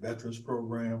incarcerated veterans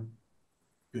program,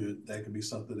 that could be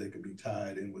something that could be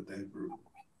tied in with that group.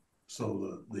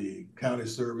 So the county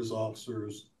service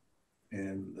officers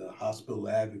and the hospital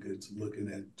advocates looking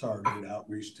at targeted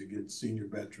outreach to get senior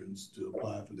veterans to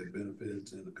apply for their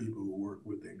benefits, and the people who work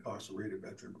with the incarcerated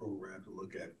veteran program to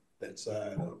look at that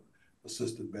side of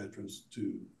assisted veterans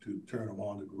to turn them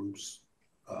on to groups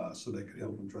so they could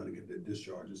help them try to get their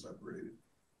discharges upgraded.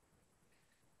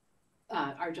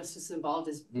 Our justice involved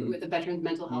is with the Veterans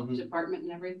Mental Health Department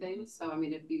and everything. So, I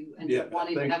mean, if you end up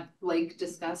wanting to have Blake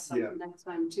discuss something next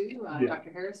time too,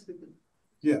 Dr. Harris, we could.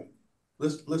 Yeah.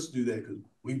 let's do that because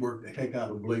we worked the heck out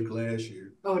of Blake last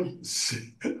year. Oh,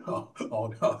 no.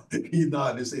 Oh, no, he's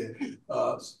nodding his head.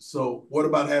 So what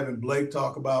about having Blake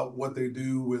talk about what they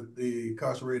do with the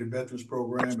incarcerated veterans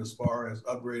program as far as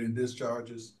upgrading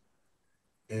discharges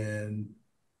and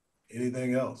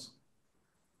anything else?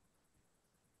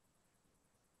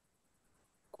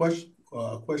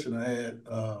 Question I had,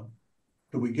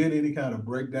 could we get any kind of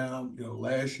breakdown? You know,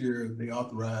 last year they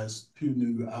authorized 2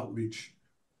 new outreach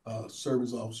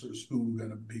service officers who were going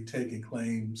to be taking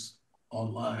claims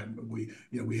online. But we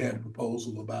had a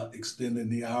proposal about extending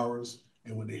the hours,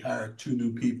 and when they hired 2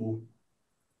 new people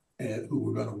and who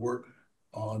were going to work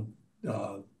on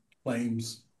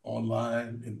claims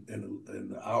online in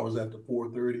the hours after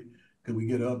 4:30, could we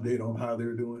get an update on how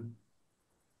they're doing?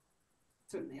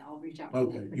 Certainly, I'll reach out.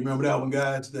 Okay, you remember that one,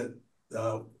 guys, that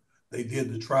they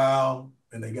did the trial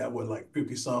and they got what, like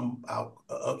 50 some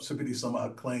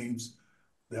odd claims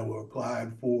that were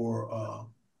applied for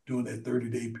during that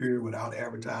 30-day period without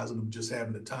advertising them, just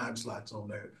having the time slots on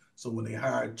there. So when they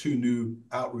hired 2 new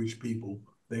outreach people,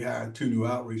 they hired 2 new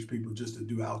outreach people just to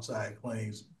do outside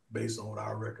claims based on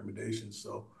our recommendations.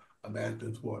 So I'm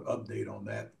asking for an update on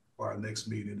that for our next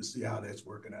meeting to see how that's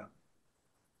working out.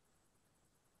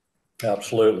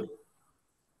 Absolutely.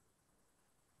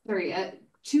 Sorry,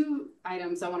 2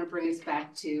 items I want to bring us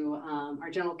back to.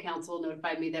 Our general counsel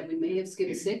notified me that we may have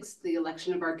skipped 6, the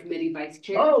election of our committee vice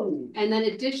chair. Oh. And then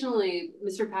additionally,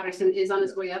 Mr. Patterson is on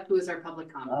his way up, who is our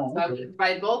public comment. Oh, So I okay. would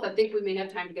provide both. I think we may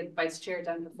have time to get the vice chair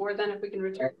done before then, if we can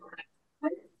return.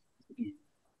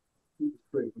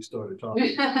 Great, we started talking.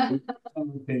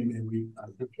 We came in,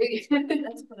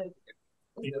 That's what I.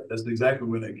 yeah, that's exactly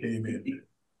when they came in.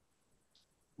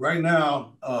 Right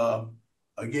now,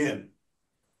 again,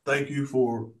 thank you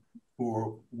for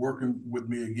working with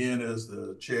me again as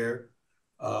the chair.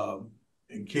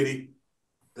 And Kitty,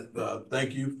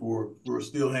 thank you for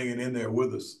still hanging in there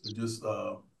with us to just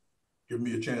give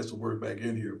me a chance to work back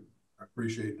in here. I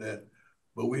appreciate that.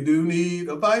 But we do need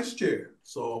a vice chair.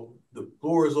 So the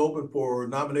floor is open for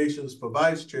nominations for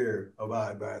vice chair of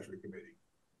our advisory committee.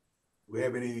 Do we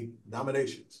have any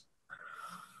nominations?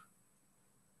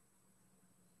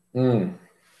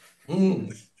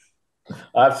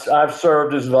 I've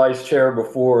served as vice chair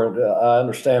before, and I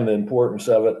understand the importance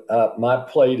of it. My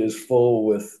plate is full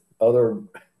with other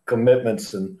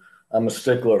commitments, and I'm a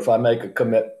stickler. If I make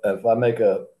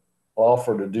a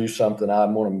offer to do something, I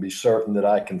want to be certain that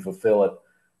I can fulfill it.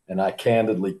 And I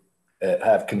candidly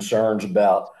have concerns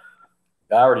about.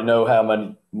 I already know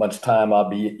how much time I'll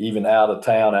be even out of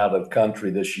town, out of the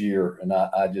country this year, and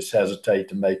I just hesitate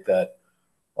to make that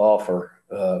offer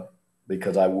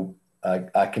because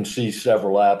I can see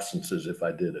several absences if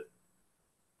I did it.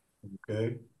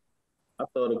 Okay. I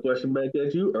throw the question back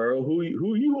at you, Earl. Who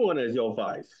you want as your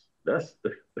vice? That's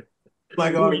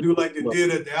like I ought to do like they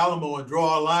did at the Alamo and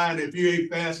draw a line if you ain't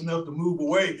fast enough to move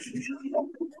away.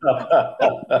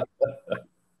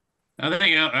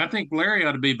 I think Larry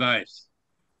ought to be vice.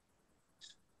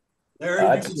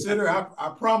 Larry, you consider, I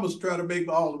promise try to make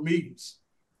all the meetings.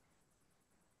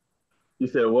 You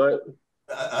said what?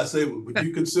 I say, would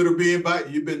you consider being vice?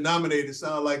 You've been nominated.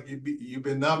 Sound like you've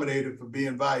been nominated for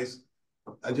being vice.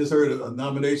 I just heard a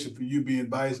nomination for you being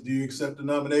vice. Do you accept the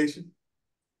nomination?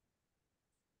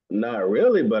 Not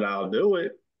really, but I'll do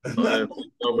it. If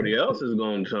nobody else is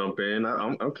going to jump in,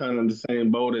 I'm kind of in the same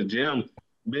boat as Jim.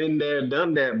 Been there,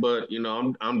 done that, but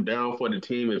I'm down for the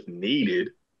team if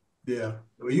needed. Yeah,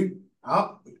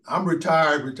 well, I'm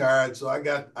retired, so I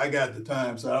got the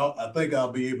time. So I think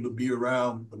I'll be able to be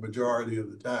around the majority of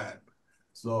the time.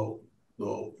 So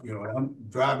I'm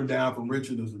driving down from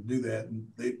Richmond to do that, and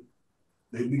they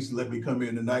at least let me come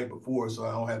in the night before, so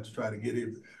I don't have to try to get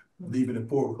here, leaving at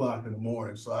 4 o'clock in the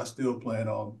morning. So I still plan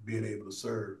on being able to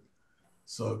serve.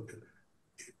 So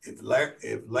if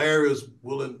Larry is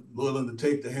willing to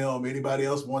take the helm, anybody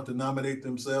else want to nominate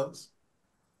themselves?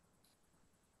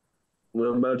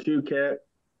 What about you, Kat?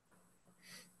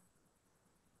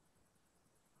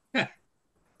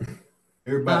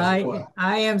 Everybody's quiet.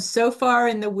 I am so far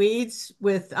in the weeds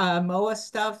with MOA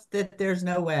stuff that there's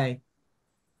no way.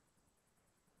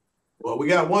 Well, we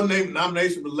got one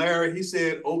nomination for Larry. He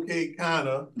said, okay,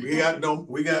 kinda. We got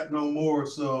no more.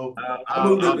 So I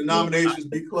move that the nominations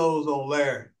be closed on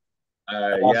Larry.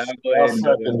 Yeah, I'll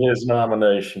second his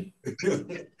nomination.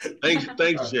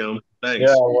 Thanks, Jim. Thanks.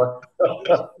 Yeah, well.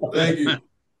 Thank you.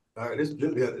 All right, this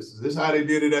is how they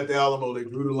did it at the Alamo. They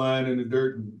drew the line in the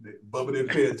dirt and Bubba didn't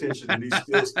pay attention and he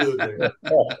still stood there.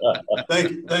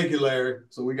 Thank you, Larry.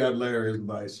 So we got Larry as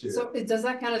vice chair. So does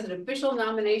that count as an official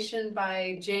nomination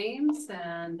by James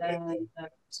and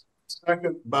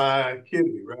second by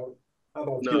Kitty, right? How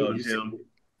about No, you? Jim.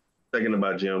 Seconded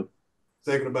by Jim.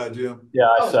 Seconded by Jim. Yeah,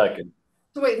 I Oh. second.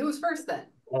 So wait, who was first then?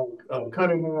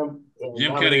 Cunningham.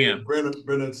 Jim Cunningham.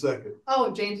 Brennan second.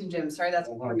 Oh, James and Jim. Sorry, that's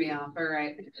what threw me off. All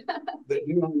right.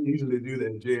 You don't usually do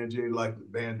that. J&J like the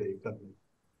Band-Aid company.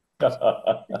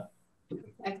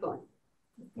 Excellent.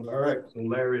 All right, so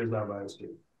Larry is our vice chair.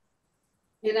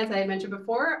 And as I mentioned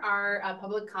before, our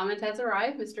public comment has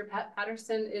arrived. Mr. Pat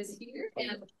Patterson is here.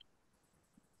 And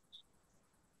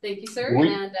thank you, sir.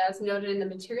 And as noted in the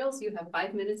materials, you have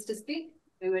 5 minutes to speak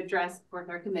to address with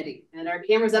our committee. And our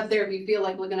camera's up there if you feel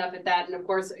like looking up at that. And of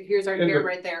course, here's our chair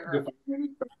right there.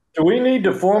 Do we need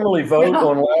to formally vote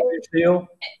on Larry's deal?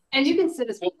 And you can sit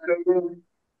as well.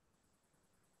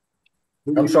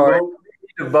 I'm sorry. Do we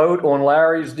need to vote on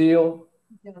Larry's deal?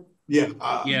 Yeah.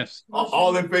 Yes.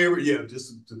 All in favor? Yeah,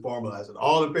 just to formalize it.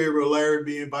 All in favor of Larry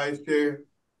being vice chair?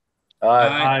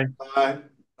 Aye. Aye.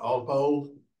 All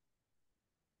opposed?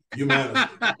 Unanimous.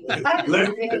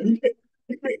 Larry,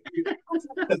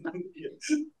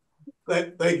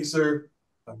 thank you, sir.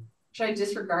 Should I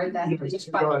disregard that? Yeah,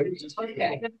 disregard it.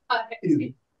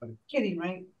 Okay. Kidding,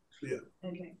 right? Yeah.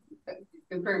 Okay.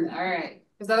 Confirm that. All right.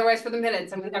 Because otherwise for the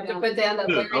minutes, I'm gonna have to put down that.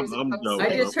 Yeah, Larry was I'm opposed. joking.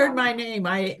 I just heard my name.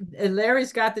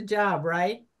 Larry's got the job,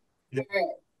 right? Okay,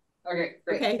 great.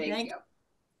 Okay, Thank you.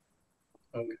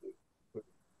 Okay.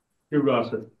 You're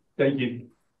welcome. Thank you.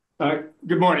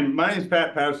 Good morning. My name is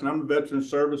Pat Patterson. I'm a veteran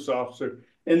service officer.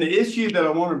 And the issue that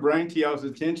I want to bring to y'all's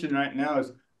attention right now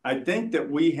is I think that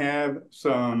we have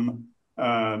some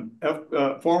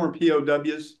former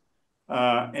POWs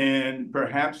and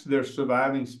perhaps their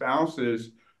surviving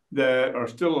spouses that are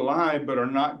still alive but are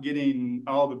not getting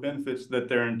all the benefits that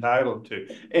they're entitled to.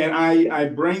 And I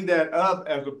bring that up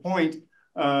as a point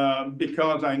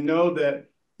because I know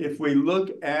that if we look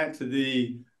at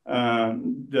the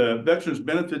Veterans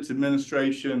Benefits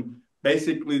Administration,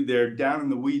 basically their Down in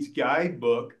the Weeds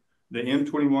guidebook, the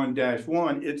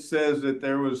M21-1, it says that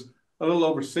there was a little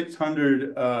over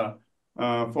 600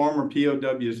 former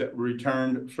POWs that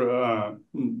returned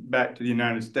back to the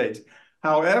United States.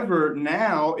 However,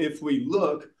 now if we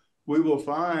look, we will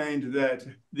find that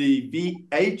the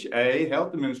VHA,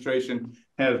 Health Administration,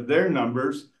 has their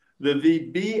numbers. The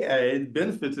VBA,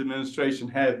 Benefits Administration,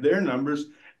 had their numbers,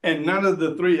 and none of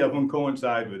the three of them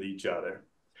coincide with each other.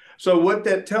 So what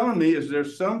that's telling me is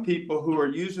there's some people who are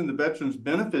using the Veterans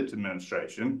Benefits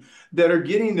Administration that are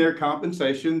getting their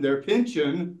compensation, their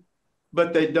pension,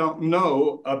 but they don't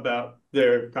know about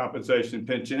their compensation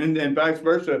pension. And vice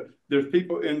versa, there's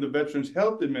people in the Veterans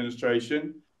Health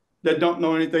Administration that don't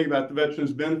know anything about the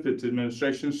Veterans Benefits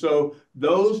Administration. So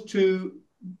those two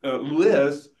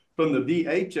lists from the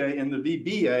VHA and the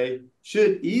VBA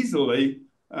should easily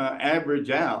average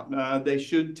out. They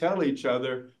should tell each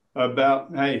other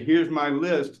about, hey, here's my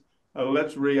list.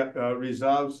 Let's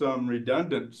resolve some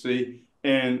redundancy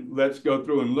and let's go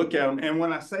through and look at them. And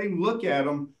when I say look at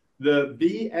them, the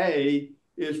VA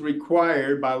is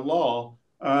required by law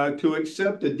to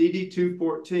accept a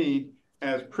DD-214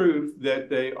 as proof that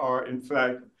they are, in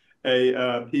fact, a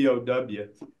POW.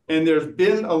 And there's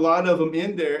been a lot of them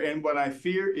in there. And what I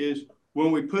fear is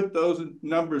when we put those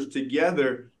numbers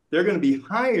together, they're going to be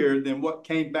higher than what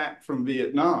came back from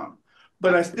Vietnam.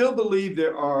 But I still believe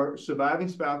there are surviving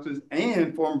spouses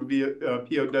and former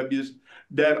POWs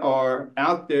that are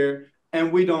out there,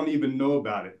 and we don't even know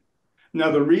about it.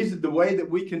 Now, the way that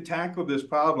we can tackle this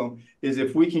problem is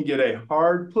if we can get a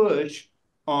hard push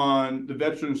on the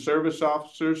veteran service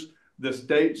officers, the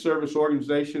state service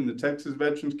organization, the Texas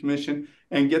Veterans Commission,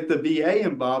 and get the VA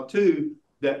involved too,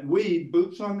 that we,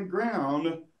 boots on the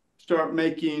ground, start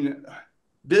making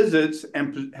visits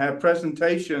and have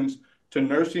presentations to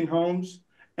nursing homes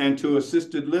and to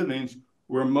assisted livings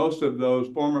where most of those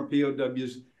former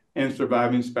POWs and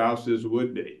surviving spouses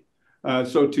would be.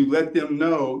 So to let them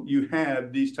know you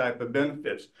have these type of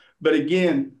benefits. But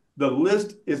again, the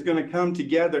list is going to come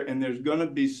together and there's going to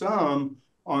be some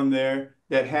on there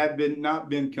that have not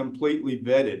been completely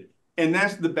vetted. And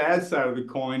that's the bad side of the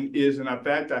coin is, and in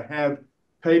fact, I have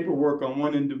paperwork on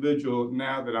one individual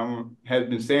now that has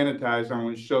been sanitized. I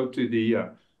want to show to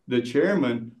the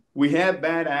chairman. We have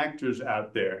bad actors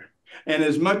out there. And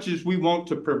as much as we want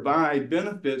to provide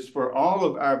benefits for all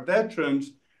of our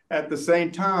veterans, at the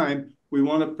same time, we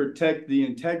want to protect the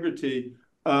integrity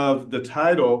of the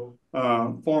title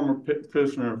former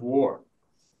prisoner of war.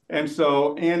 And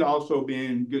so, and also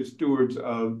being good stewards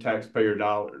of taxpayer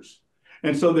dollars.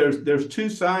 And so there's two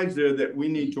sides there that we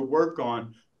need to work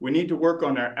on. We need to work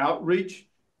on our outreach.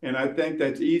 And I think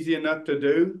that's easy enough to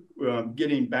do,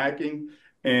 getting backing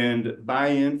and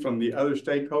buy-in from the other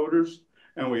stakeholders.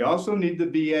 And we also need the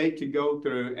VA to go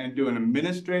through and do an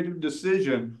administrative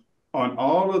decision on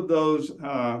all of those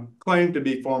claimed to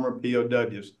be former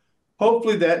POWs.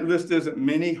 Hopefully that list isn't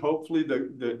many. Hopefully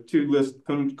the two lists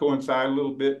coincide a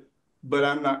little bit, but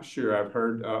I'm not sure. I've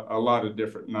heard a lot of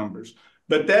different numbers.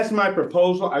 But that's my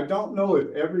proposal. I don't know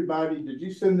if everybody, did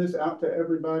you send this out to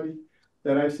everybody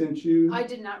that I sent you? I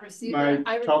did not receive My that.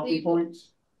 I talking received points?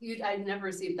 I never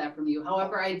received that from you.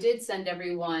 However, I did send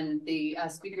everyone the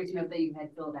speaker's note that you had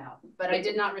filled out, but I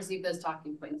did not receive those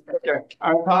talking points. Okay,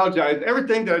 I apologize.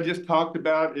 Everything that I just talked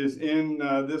about is in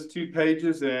this 2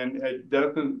 pages, and it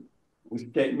doesn't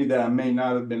escape me that I may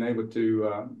not have been able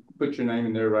to put your name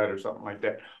in there right or something like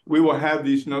that. We will have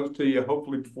these notes to you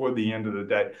hopefully before the end of the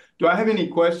day. Do I have any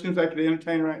questions I could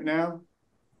entertain right now?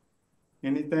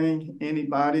 Anything?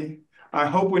 Anybody? I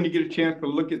hope when you get a chance to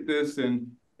look at this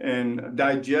and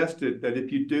digest it, that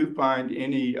if you do find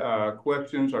any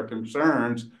questions or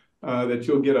concerns, that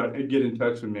you'll get in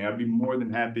touch with me. I'd be more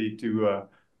than happy to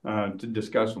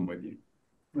discuss them with you.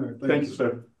 All right, thank you,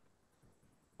 sir.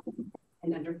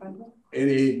 And under funded?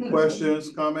 Any questions,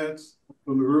 comments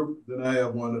from the group? Then I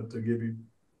have one to give you.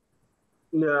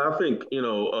 Yeah, I think,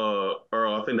 Earl,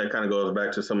 I think that kind of goes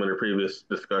back to some of the previous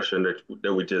discussion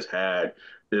that we just had.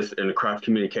 This in cross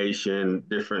communication,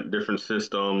 different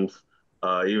systems.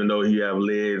 Even though you have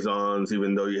liaisons,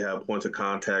 even though you have points of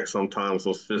contact, sometimes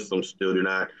those systems still do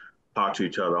not talk to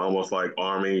each other, almost like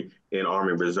Army and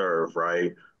Army Reserve,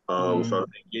 right? So I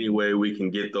think any way we can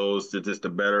get those to just to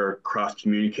better cross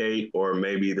communicate, or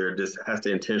maybe there just has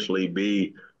to intentionally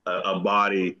be a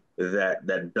body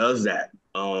that does that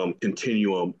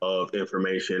continuum of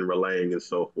information relaying and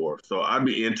so forth. So I'd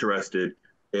be interested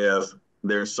if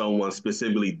there's someone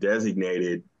specifically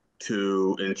designated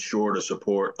to ensure the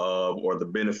support of or the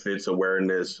benefits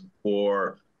awareness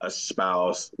for a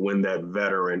spouse when that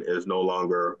veteran is no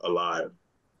longer alive.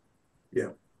 Yeah.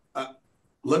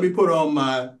 Let me put on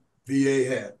my VA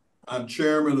hat. I'm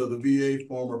chairman of the VA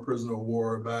Former Prisoner of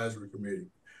War Advisory Committee.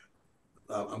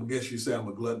 I guess you say I'm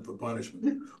a glutton for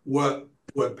punishment. What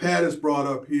Pat has brought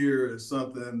up here is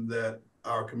something that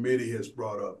our committee has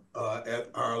brought up. At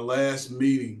our last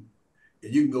meeting,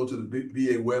 and you can go to the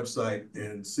VA website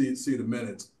and see the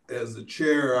minutes. As the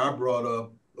chair, I brought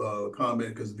up a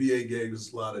comment because VA gave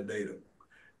us a lot of data,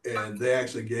 and they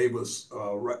actually gave us,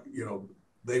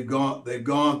 they've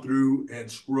gone through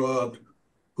and scrubbed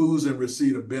who's in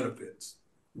receipt of benefits,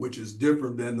 which is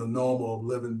different than the normal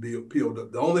living POW.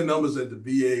 The only numbers that the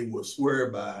VA will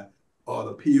swear by are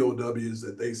the POWs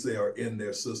that they say are in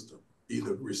their system,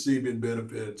 either receiving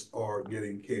benefits or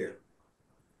getting care.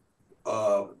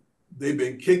 They've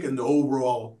been kicking the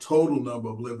overall total number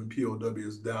of living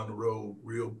POWs down the road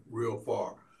real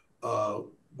far.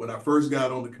 When I first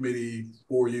got on the committee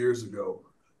 4 years ago,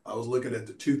 I was looking at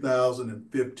the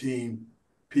 2015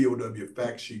 POW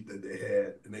fact sheet that they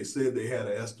had, and they said they had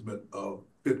an estimate of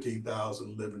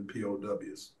 15,000 living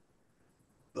POWs.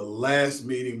 The last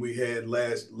meeting we had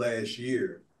last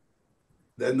year,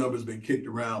 that number's been kicked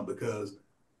around because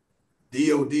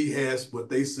DOD has what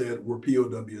they said were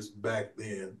POWs back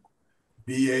then.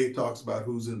 VA talks about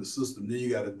who's in the system. Then you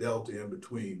got a delta in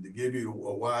between. To give you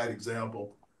a wide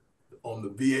example, on the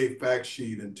VA fact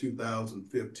sheet in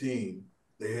 2015,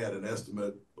 they had an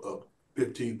estimate of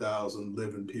 15,000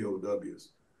 living POWs.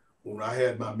 When I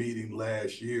had my meeting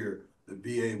last year, the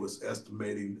VA was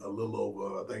estimating a little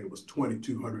over, I think it was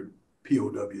 2,200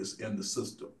 POWs in the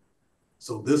system.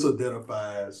 So this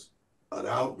identifies an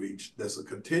outreach that's a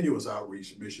continuous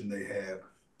outreach mission they have,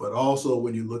 but also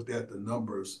when you looked at the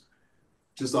numbers,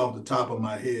 just off the top of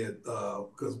my head,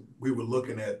 because we were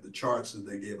looking at the charts that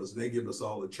they gave us. They give us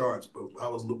all the charts, but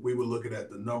we were looking at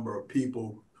the number of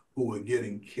people who were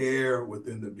getting care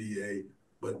within the VA,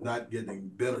 but not getting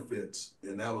benefits,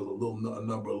 and that was a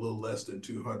number a little less than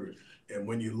 200. And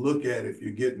when you look at if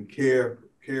you're getting care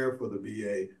for the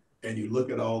VA, and you look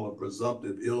at all the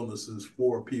presumptive illnesses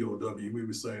for POW, we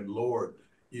were saying, Lord,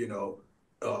 and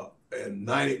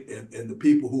the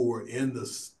people who were in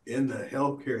the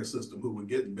healthcare system who were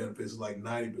getting benefits, like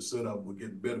 90% of them were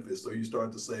getting benefits. So you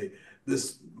start to say,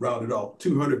 this rounded off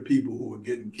 200 people who were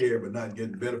getting care but not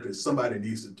getting benefits. Somebody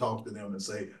needs to talk to them and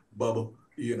say, Bubba,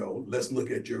 let's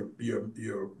look at your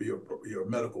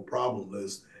medical problem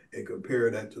list and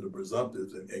compare that to the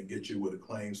presumptives and get you with a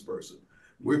claims person.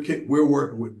 We're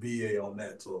working with VA on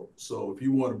that. So if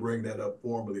you want to bring that up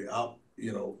formally,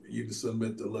 you can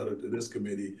submit the letter to this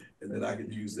committee, and then I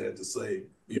can use that to say,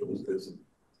 as a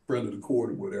friend of the court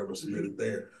or whatever, submit it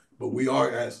there. But we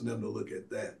are asking them to look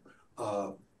at that.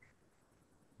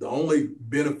 The only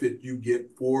benefit you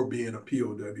get for being a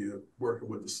POW working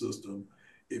with the system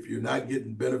if you're not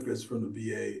getting benefits from the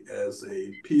VA as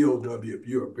a POW, if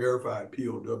you're a verified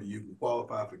POW, you can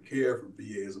qualify for care from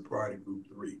VA as a priority group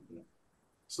 3.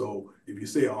 So if you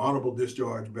say an honorable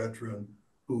discharge veteran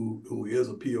who is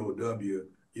a POW,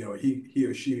 you know, he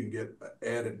or she can get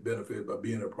added benefit by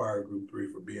being a priority group 3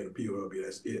 for being a POW.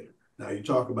 That's it. Now you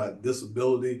talk about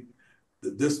disability.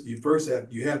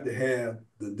 You have to have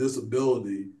the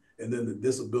disability, and then the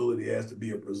disability has to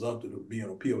be a presumptive of being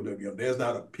a POW. There's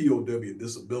not a POW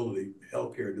disability,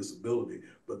 healthcare disability,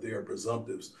 but there are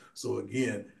presumptives. So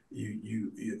again,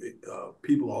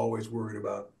 people are always worried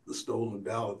about the stolen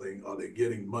valor thing. Are they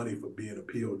getting money for being a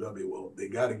POW? Well, they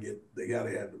got to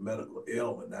have the medical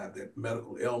ailment. Now, if that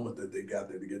medical ailment that they got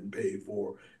that they're getting paid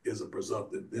for is a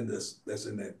presumptive, then that's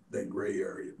in that gray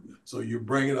area. So you're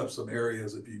bringing up some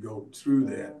areas, if you go through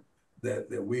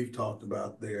that we've talked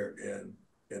about there,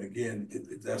 and again,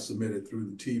 that's submitted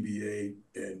through the TVA,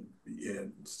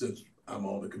 and since I'm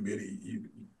on the committee,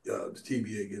 the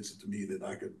TVA gets it to me that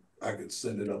I could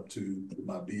send it up to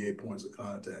my VA points of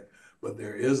contact. But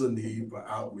there is a need for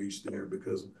outreach there,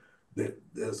 because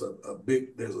there's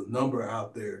a number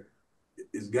out there.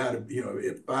 It's got to, you know,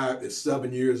 if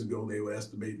 7 years ago they were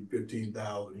estimating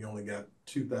 15,000, you only got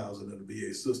 2,000 in the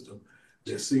VA system.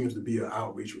 There seems to be an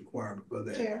outreach requirement for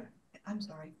that. Chair, I'm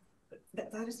sorry.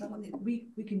 That is not on the, we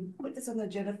can put this on the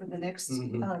agenda for the next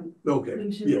okay.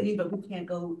 meeting, but we can't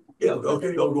go. Yeah,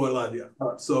 okay, don't go in line.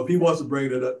 Yeah. So if he wants to bring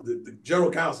that up, the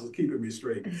general counsel is keeping me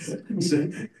straight.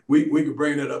 we could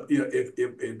bring that up. You know,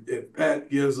 if Pat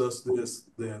gives us this,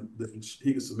 then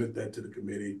he can submit that to the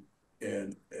committee,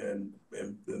 and then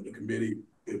the committee,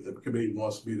 if the committee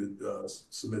wants me to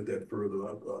submit that further,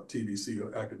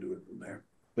 TBC, I can do it from there.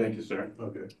 Thank you, sir.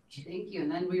 Okay. Thank you.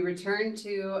 And then we return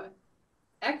to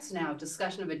X now,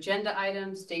 discussion of agenda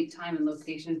items, date, time, and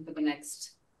location for the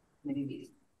next committee meeting.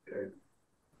 Okay.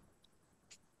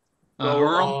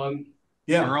 Earl?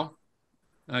 Yeah. Earl?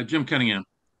 Jim Cunningham.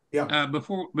 Yeah.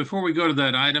 Before we go to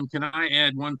that item, can I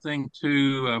add one thing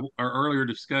to our earlier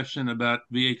discussion about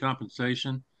VA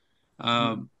compensation?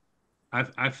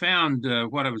 I found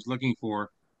what I was looking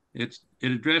for. It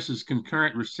addresses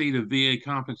concurrent receipt of VA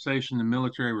compensation and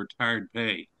military retired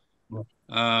pay.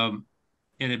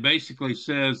 And it basically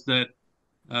says that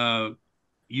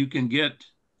you can get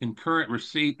concurrent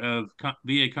receipt of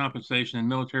VA compensation and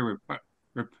military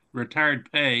retired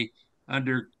pay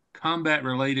under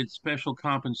combat-related special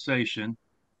compensation,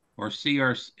 or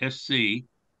CRSC,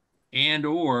 and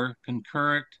or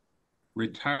concurrent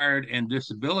retired and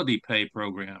disability pay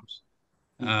programs.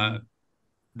 The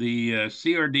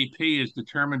CRDP is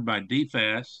determined by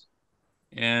DFAS,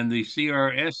 and the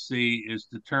CRSC is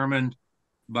determined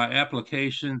by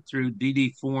application through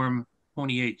DD Form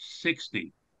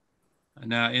 2860.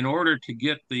 Now, in order to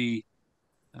get the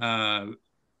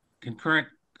concurrent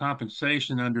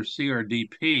compensation under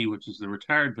CRDP, which is the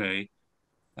retired pay,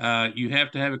 you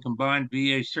have to have a combined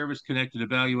VA service-connected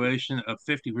evaluation of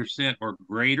 50% or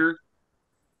greater,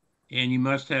 and you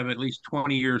must have at least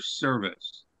 20 years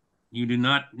service. You do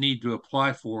not need to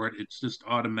apply for it. It's just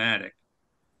automatic.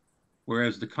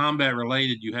 Whereas the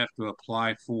combat-related, you have to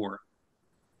apply for.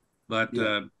 But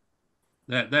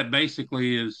that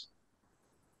basically is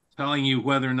telling you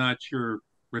whether or not your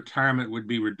retirement would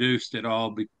be reduced at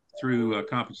all through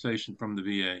compensation from the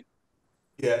VA.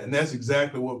 Yeah, and that's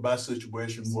exactly what my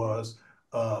situation was.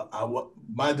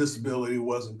 My disability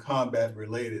wasn't combat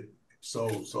related, so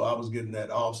I was getting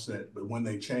that offset. But when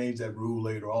they changed that rule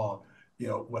later on, you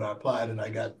know, when I applied and I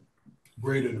got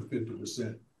greater than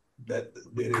 50%, that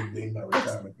they didn't name my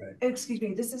retirement pay. Excuse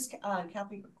me, this is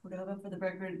Kathy Cordova for the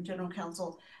Record and General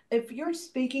Counsel. If you're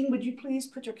speaking, would you please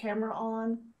put your camera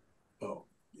on? Oh,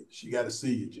 she got to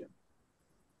see you, Jim.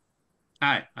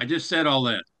 Hi, I just said all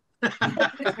that.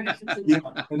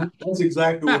 Yeah, and that's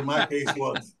exactly what my case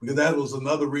was, because that was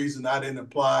another reason I didn't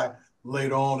apply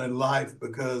later on in life,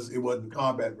 because it wasn't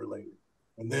combat related.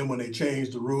 And then when they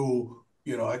changed the rule,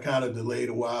 you know, I kind of delayed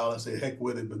a while. I said, heck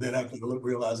with it. But then after I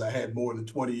realized I had more than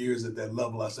 20 years at that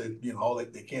level, I said, you know,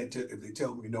 they can't tell, if they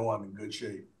tell me no, I'm in good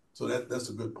shape. So that's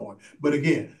a good point. But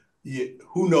again,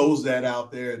 who knows that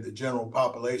out there? The general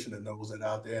population that knows that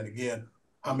out there. And again,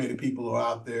 how many people are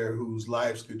out there whose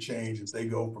lives could change if they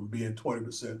go from being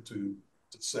 20% to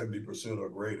 70% or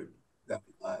greater?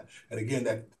 And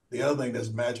again, the other thing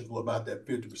that's magical about that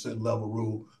 50% level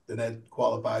rule, then that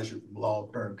qualifies you from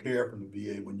long-term care from the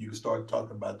VA when you start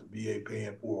talking about the VA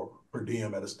paying for per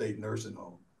diem at a state nursing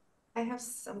home. I have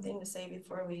something to say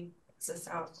before we close this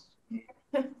out.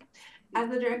 As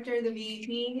the director of the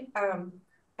VEP,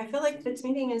 I feel like this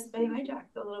meeting has been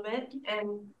hijacked a little bit,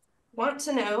 and want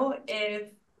to know if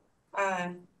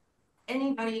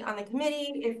anybody on the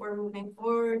committee, if we're moving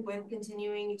forward with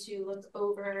continuing to look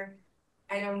over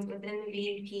items within the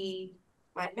VEP,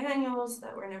 my manuals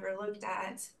that were never looked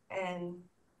at, and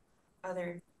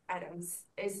other items.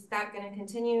 Is that going to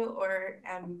continue, or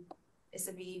is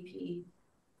the VEP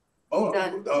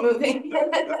done moving?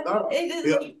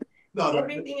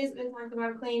 Everything has been talked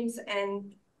about, claims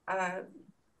and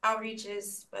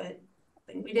outreaches, but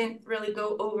we didn't really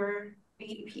go over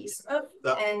VEP stuff.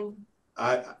 And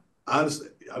I honestly,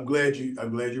 I'm glad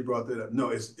you brought that up.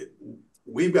 No,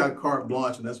 we've got carte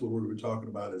blanche, and that's what we were talking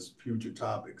about as future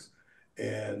topics.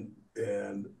 And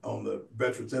on the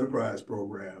Veterans Enterprise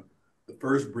Program, the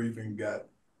first briefing got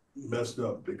messed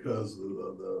up because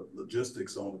of the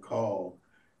logistics on the call.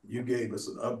 You gave us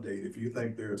an update. If you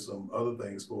think there are some other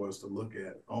things for us to look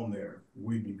at on there,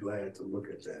 we'd be glad to look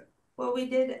at that. Well,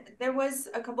 there was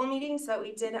a couple meetings that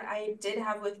I did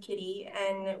have with Kitty,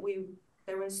 and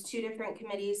there was 2 different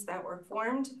committees that were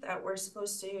formed that were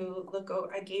supposed to look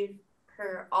over. I gave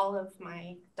her all of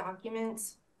my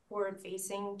documents forward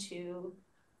facing to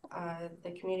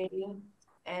the community,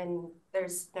 and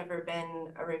there's never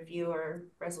been a review or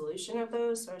resolution of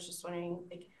those. So I was just wondering,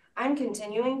 like, I'm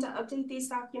continuing to update these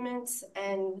documents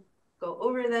and go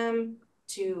over them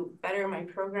to better my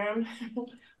program.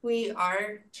 We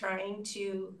are trying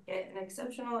to get an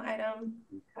exceptional item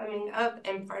coming up,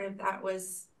 and part of that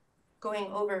was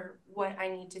going over what I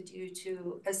need to do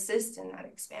to assist in that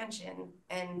expansion.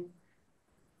 And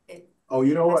oh,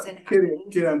 you know what,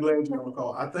 Kitty, I'm glad you're on the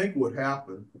call. I think what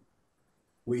happened,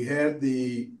 we had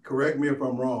correct me if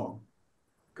I'm wrong,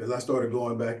 because I started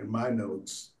going back in my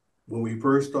notes. When we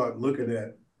first started looking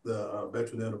at the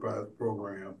Veteran Enterprise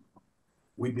Program,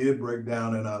 we did break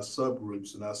down in our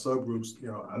subgroups, you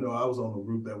know, I know I was on the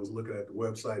group that was looking at the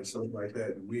website and stuff like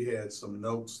that, and we had some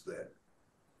notes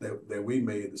that we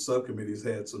made. The subcommittees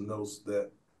had some notes that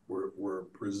were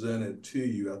presented to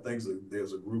you. I think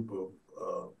there's a group of,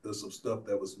 there's some stuff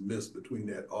that was missed between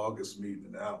that August meeting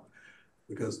and now,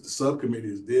 because the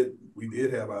subcommittees we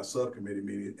did have our subcommittee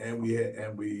meeting, and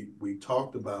we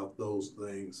talked about those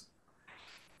things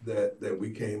that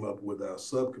we came up with our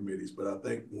subcommittees. But I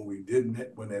think when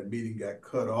that meeting got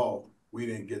cut off, we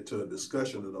didn't get to a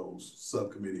discussion of those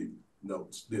subcommittee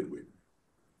notes, did we?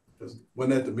 Because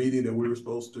wasn't that the meeting that we were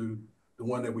supposed to, the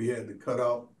one that we had to cut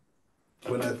off?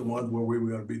 Wasn't that the one where we were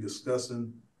going to be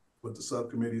discussing what the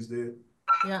subcommittees did?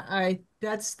 Yeah,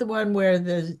 that's the one where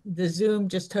the Zoom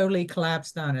just totally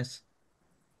collapsed on us.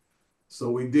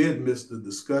 So we did miss the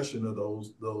discussion of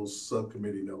those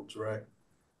subcommittee notes, right?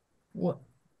 Well,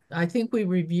 I think we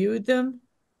reviewed them.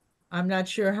 I'm not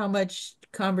sure how much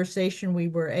conversation we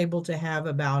were able to have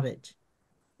about it.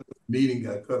 Meeting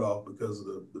got cut off because of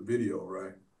the video,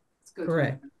 right?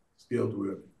 Correct. Skilled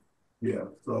with, yeah.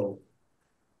 So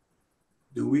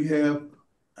do we have,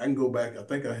 I can go back, I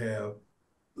think I have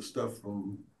the stuff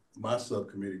from my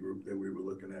subcommittee group that we were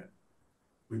looking at.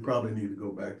 We probably need to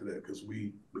go back to that because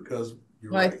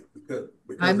you're right. Because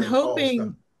I'm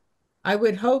hoping, I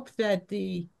would hope that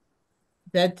the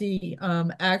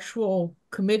actual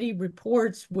committee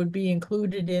reports would be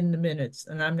included in the minutes,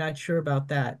 and I'm not sure about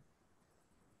that.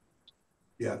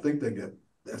 Yeah, I think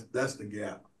that's the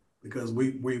gap, because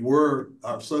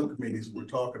our subcommittees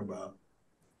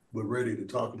we're ready to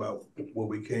talk about what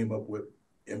we came up with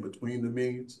in between the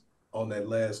meetings on that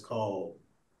last call,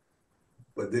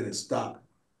 but then it stopped.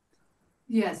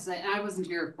 Yes, I wasn't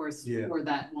here, of course, for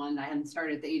that one. I hadn't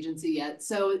started the agency yet.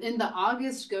 So in the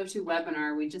August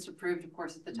GoToWebinar, we just approved, of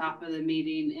course, at the top of the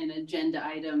meeting, an agenda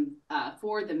item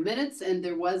for the minutes, and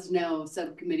there was no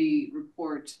subcommittee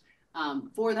report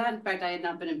for that. In fact, I had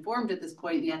not been informed at this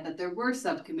point yet that there were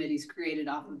subcommittees created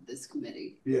off of this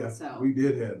committee. Yeah, so we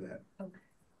did have that. Okay.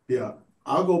 Yeah,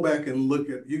 I'll go back and look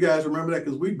at, you guys remember that?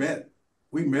 Because we met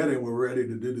and we're ready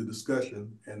to do the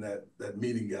discussion, and that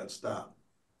meeting got stopped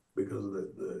because of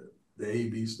the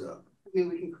AV stuff. I mean,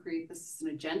 we can create this as an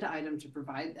agenda item to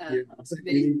provide.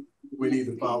 We need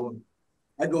to follow.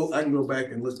 I can go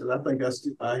back and listen. I think I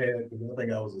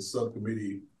was a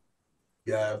subcommittee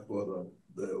guy for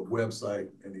the website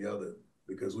and the other,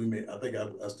 because I think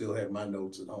I still have my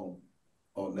notes at home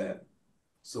on that.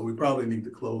 So we probably need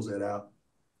to close that out.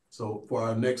 So for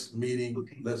our next meeting,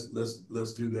 let's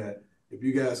do that. If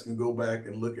you guys can go back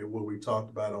and look at what we talked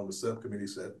about on the subcommittee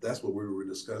set, that's what we were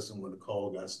discussing when the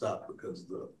call got stopped because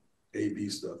the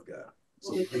AV stuff got.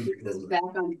 So this back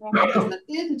on track.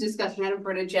 It's a discussion item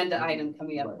for an agenda item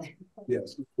coming up.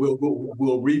 Yes,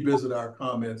 we'll revisit our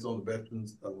comments on the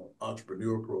Veterans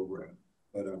Entrepreneur Program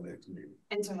at our next meeting.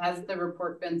 And so has the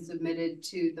report been submitted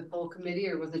to the full committee,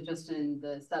 or was it just in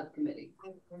the subcommittee?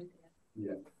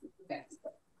 Yeah. Okay.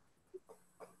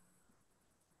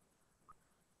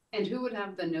 And who would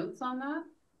have the notes on that?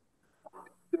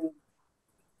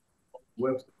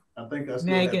 Website. I think I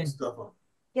still have Megan. stuff on.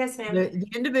 Yes, ma'am. The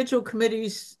individual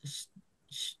committees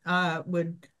I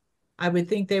would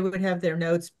think they would have their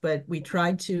notes, but we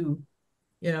tried to,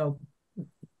 you know,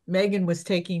 Megan was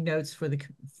taking notes for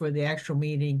the actual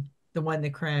meeting, the one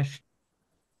that crashed.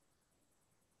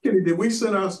 Kenny, did we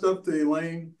send our stuff to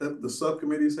Elaine that the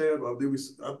subcommittees had, or did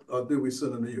we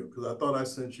send them to you? Because I thought I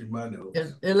sent you my notes.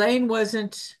 Elaine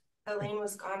wasn't. Elaine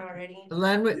was gone already.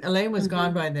 Elaine was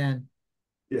gone by then.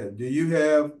 Yeah, do you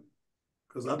have,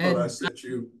 because I thought I sent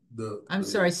you I'm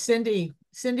sorry, Cindy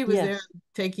was there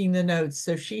taking the notes,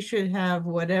 so she should have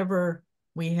whatever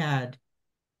we had.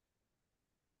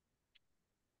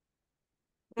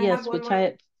 Yes,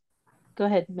 go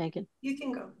ahead, Megan. You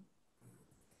can go.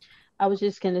 I was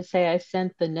just going to say I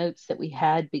sent the notes that we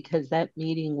had because that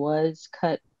meeting was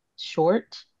cut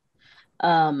short.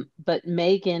 But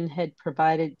Megan had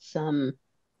provided some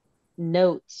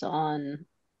notes on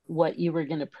what you were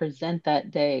going to present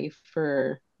that day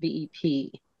for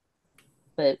BEP.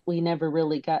 But we never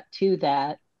really got to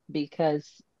that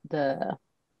because the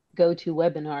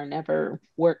GoToWebinar never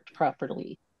worked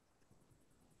properly.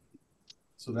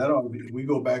 So that ought to be, we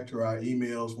go back to our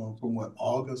emails from what,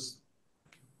 August?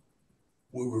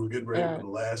 We were getting ready for the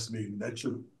last meeting. That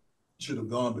should have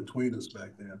gone between us back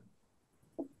then.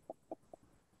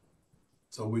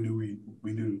 So we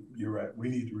do, you're right. We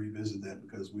need to revisit that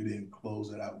because we didn't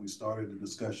close it out. We started the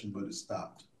discussion, but it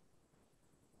stopped.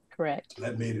 Correct. So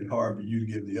that made it hard for you to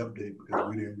give the update because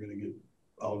we didn't really get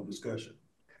all the discussion.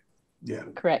 Yeah.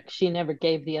 Correct. She never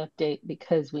gave the update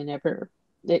because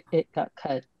it got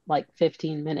cut like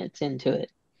 15 minutes into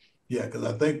it. Yeah, because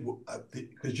I think,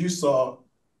 because you saw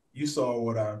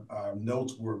what our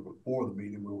notes were before the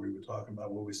meeting where we were talking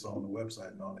about what we saw on the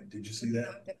website and all that. Did you see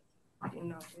that?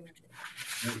 No.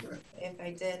 Okay. If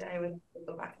I did, I would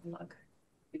go back and look.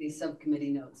 These subcommittee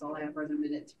notes, all I have are the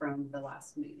minutes from the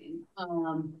last meeting.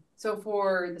 So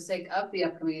for the sake of the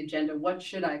upcoming agenda, what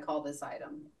should I call this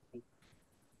item?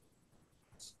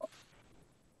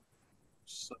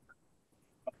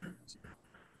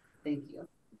 Thank you.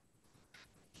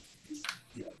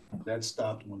 Yeah, that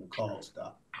stopped when the call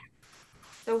stopped.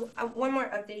 So one more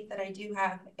update that I do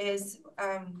have is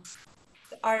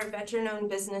our veteran-owned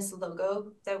business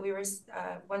logo that we were,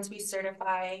 once we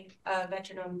certify a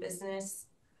veteran-owned business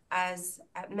as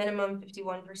at minimum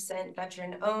 51%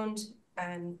 veteran-owned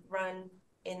and run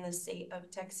in the state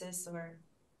of Texas, or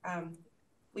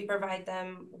we provide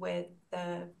them with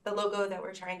the logo that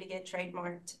we're trying to get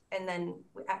trademarked. And then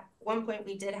at one point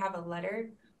we did have a letter.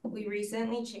 We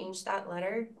recently changed that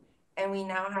letter and we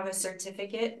now have a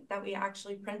certificate that we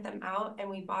actually print them out, and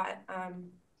we bought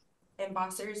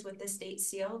embossers with the state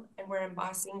seal, and we're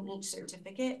embossing each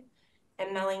certificate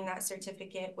and mailing that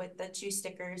certificate with the 2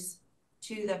 stickers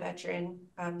to the veteran,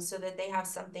 so that they have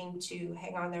something to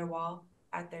hang on their wall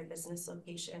at their business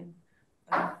location.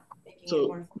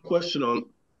 So question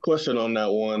on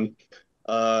that one.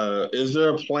 Is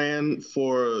there a plan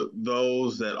for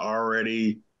those that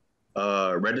already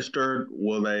registered?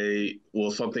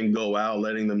 Will something go out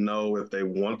letting them know if they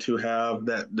want to have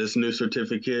this new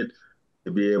certificate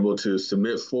to be able to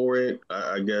submit for it?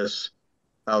 I guess,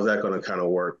 how's that going to kind of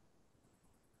work?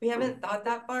 We haven't thought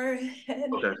that far ahead.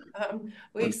 Okay.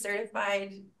 We've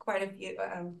certified quite a few,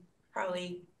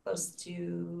 probably close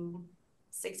to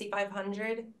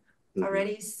 6,500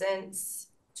 already since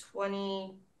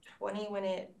 2020 when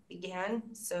it began.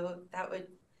 So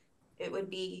it would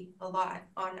be a lot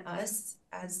on us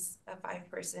as a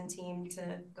 5-person team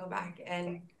to go back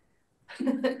and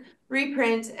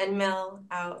reprint and mail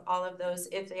out all of those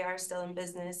if they are still in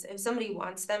business. If somebody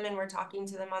wants them and we're talking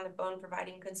to them on the phone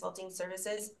providing consulting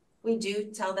services, we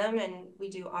do tell them and we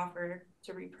do offer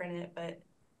to reprint it, but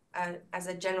as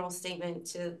a general statement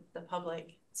to the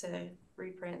public to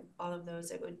reprint all of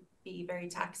those, it would be very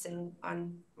taxing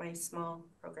on my small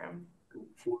program.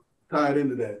 Tied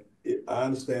into that, I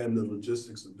understand the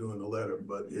logistics of doing the letter,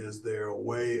 but is there a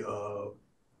way of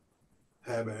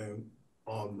having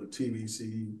on the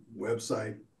TVC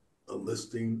website a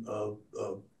listing of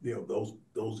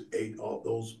those 8 all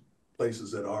those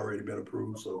places that already been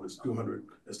approved? So it's 200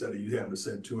 instead of you having to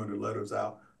send 200 letters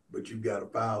out, but you've got a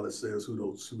file that says who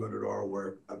those 200 are.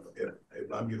 Where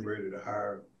if I'm getting ready to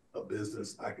hire a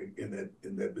business, I can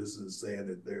in that business saying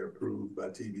that they're approved by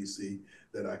TVC,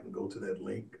 that I can go to that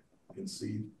link and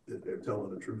see that they're telling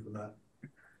the truth or not.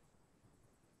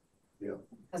 Yeah.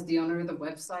 As the owner of the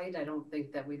website, I don't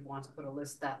think that we'd want to put a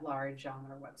list that large on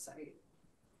our website.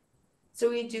 So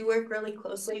we do work really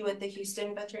closely with the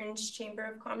Houston Veterans Chamber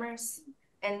of Commerce,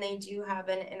 and they do have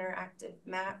an interactive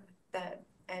map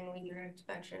and we direct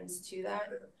veterans to that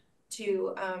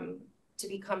to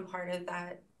become part of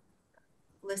that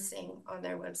listing on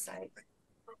their website.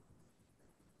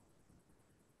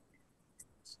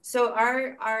 So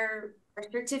our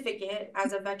certificate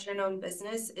as a veteran-owned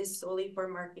business is solely for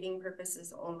marketing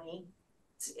purposes only.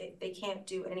 They can't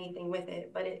do anything with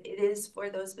it, but it is for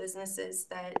those businesses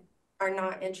that are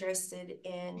not interested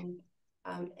in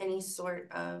any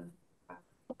sort of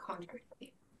contract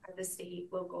at the state,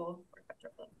 local, or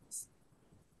federal levels.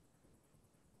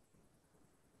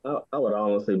 I would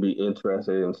honestly be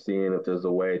interested in seeing if there's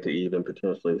a way to even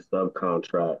potentially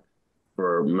subcontract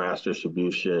for mass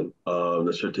distribution of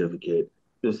the certificate.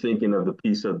 Just thinking of the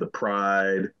piece of the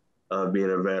pride of being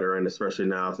a veteran, especially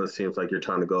now, so it seems like you're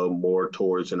trying to go more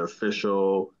towards an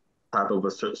official type of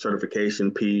a certification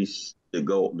piece to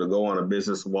go on a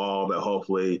business wall that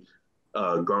hopefully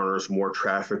garners more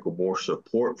traffic or more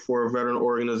support for a veteran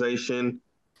organization.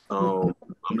 I'm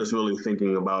just really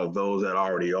thinking about those that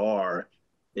already are,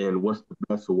 and what's the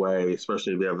best way,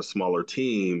 especially if we have a smaller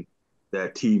team,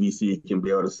 that TVC can be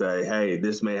able to say, hey,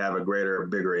 this may have a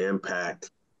bigger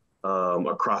impact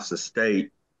across the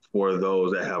state for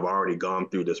those that have already gone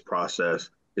through this process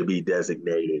to be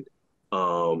designated.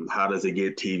 How does it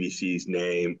get TVC's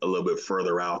name a little bit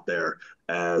further out there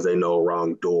as they know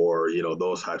wrong door,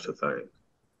 those types of things?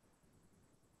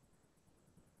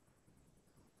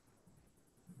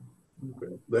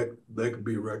 Okay. That could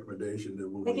be a recommendation that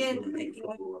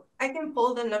we'll I can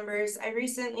pull the numbers. I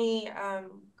recently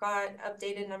got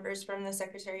updated numbers from the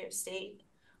Secretary of State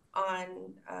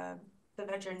on the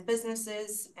veteran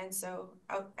businesses, and so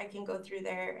I can go through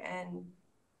there and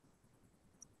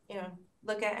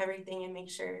look at everything and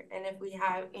make sure. And if we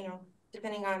have,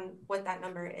 depending on what that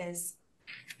number is,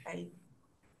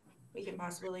 we can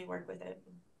possibly work with it.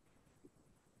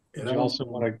 And I also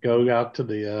want to go out to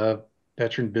the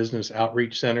veteran business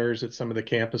outreach centers at some of the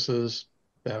campuses.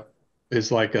 That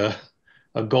is like a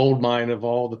gold mine of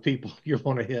all the people you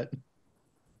want to hit.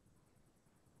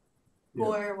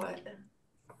 For what?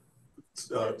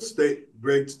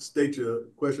 Greg, state your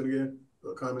question again,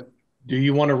 or comment. Do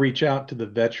you want to reach out to the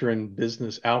veteran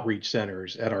business outreach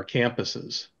centers at our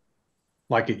campuses,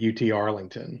 like at UT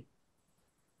Arlington?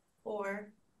 Or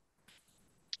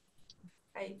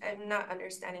I'm not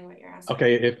understanding what you're asking.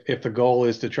 Okay, if the goal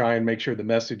is to try and make sure the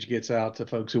message gets out to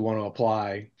folks who want to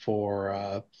apply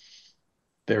for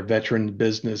their veteran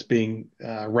business being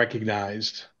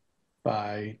recognized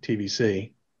by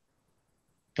TVC,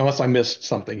 unless I missed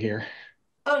something here.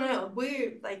 Oh no,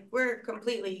 we're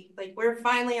completely we're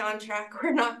finally on track.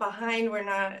 We're not behind. We're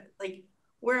not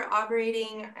we're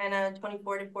operating in a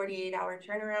 24 to 48 hour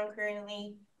turnaround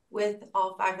currently, with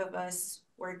all 5 of us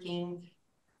working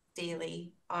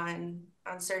daily on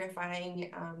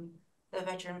certifying the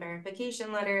veteran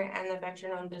verification letter and the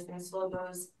veteran-owned business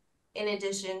logos. In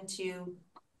addition to,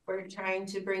 we're trying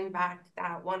to bring back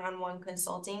that one-on-one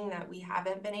consulting that we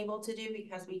haven't been able to do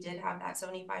because we did have that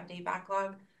 75-day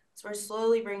backlog. So we're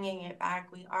slowly bringing it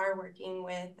back. We are working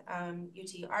with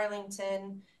UT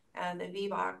Arlington, the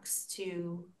VBOX,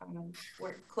 to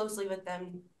work closely with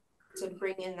them to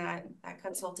bring in that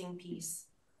consulting piece.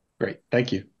 Great,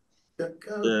 thank you.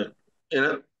 Yeah,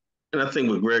 and I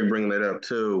think with Greg bringing that up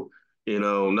too,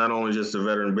 not only just the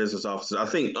veteran business officers, I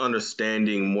think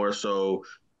understanding more so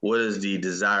what is the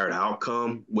desired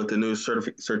outcome with the new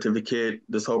certificate,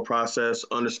 this whole process,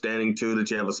 understanding too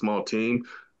that you have a small team.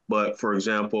 But for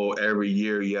example, every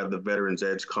year you have the Veterans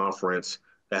Edge Conference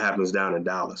that happens down in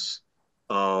Dallas.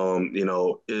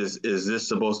 Is this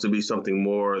supposed to be something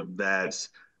more that's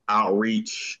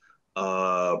outreach,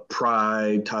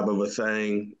 pride type of a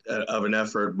thing, of an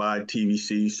effort by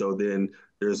TVC? So then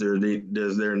there's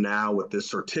there now with this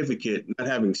certificate, not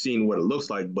having seen what it looks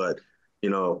like, but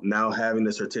now having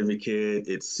the certificate,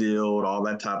 it's sealed, all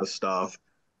that type of stuff.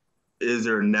 Is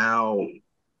there now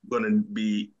going to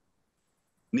be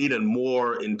needing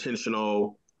more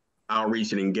intentional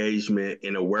outreach and engagement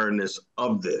and awareness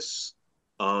of this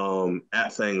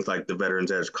at things like the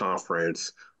Veterans Edge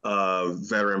Conference,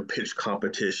 veteran pitch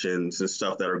competitions and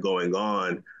stuff that are going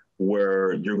on,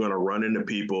 where you're going to run into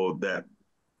people that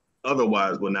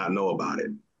otherwise would not know about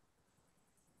it?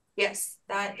 Yes,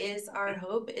 that is our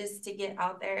hope, is to get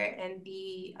out there and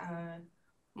be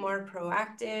more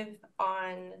proactive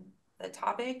on the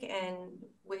topic, and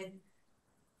with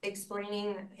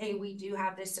explaining, hey, we do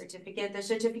have this certificate. The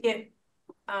certificate,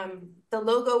 the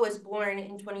logo was born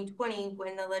in 2020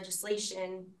 when the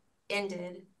legislation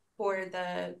ended for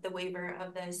the waiver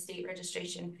of the state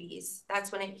registration fees.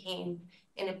 That's when it came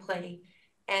into play.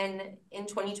 And in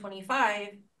 2025,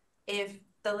 if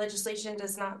the legislation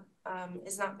is not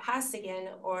passed again,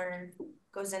 or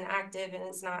goes inactive and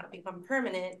it's not become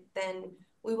permanent, then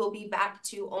we will be back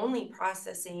to only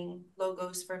processing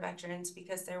logos for veterans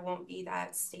because there won't be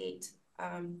that state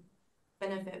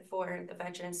benefit for the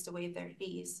veterans to waive their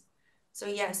fees. So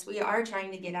yes, we are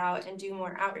trying to get out and do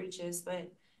more outreaches,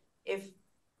 but if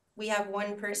we have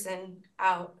one person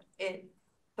out, it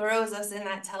throws us in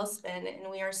that tailspin, and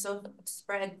we are so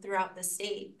spread throughout the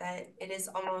state that it is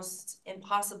almost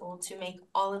impossible to make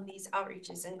all of these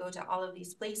outreaches and go to all of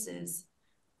these places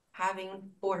having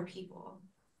 4 people.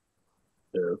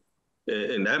 Yeah,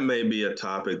 and that may be a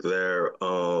topic there,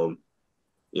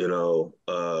 you know,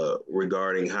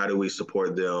 regarding how do we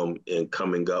support them in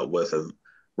coming up with a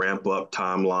ramp up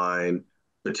timeline,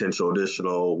 potential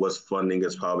additional, what's funding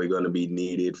is probably going to be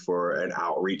needed for an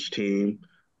outreach team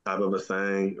type of a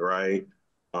thing, right?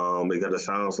 Because it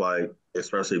sounds like,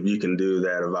 especially if you can do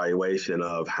that evaluation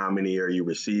of how many are you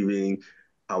receiving,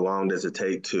 how long does it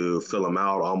take to fill them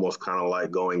out, almost kind of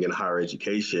like going in higher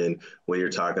education when you're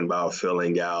talking about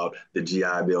filling out the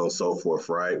GI Bill and so forth,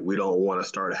 right? We don't want to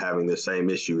start having the same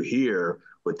issue here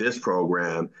with this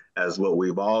program as what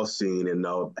we've all seen and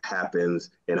know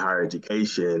happens in higher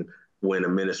education when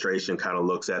administration kind of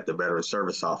looks at the veteran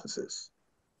service offices.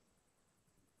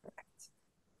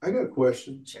 I got a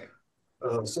question. Sure.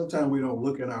 Sometimes we don't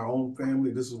look in our own family.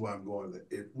 This is why I'm going there.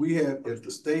 If the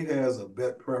state has a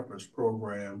vet preference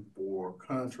program for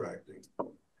contracting,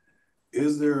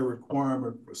 is there a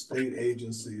requirement for state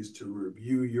agencies to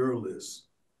review your list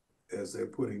as they're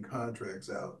putting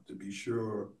contracts out to be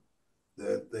sure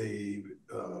that they've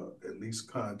at least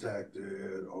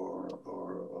contacted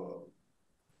or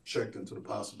checked into the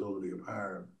possibility of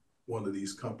hiring one of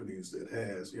these companies that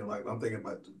has, like I'm thinking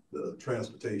about the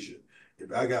transportation.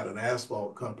 If I got an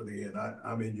asphalt company and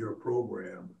I'm in your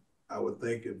program, I would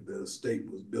think if the state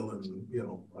was billing,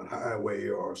 a highway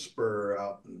or a spur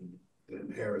out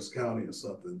in Harris County or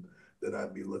something, that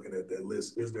I'd be looking at that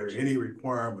list. Is there any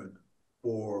requirement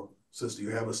for, since you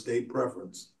have a state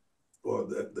preference, for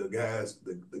the guys,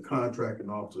 the contracting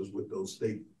officers with those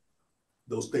state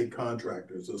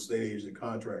contractors, those state agency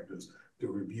contractors, to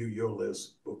review your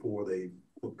list before they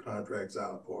put contracts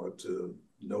out or to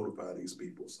notify these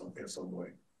people in some way?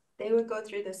 They would go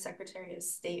through the Secretary of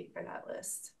State for that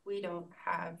list. We don't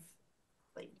have,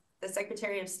 the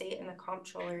Secretary of State and the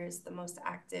Comptroller is the most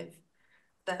active,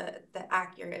 the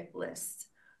accurate list.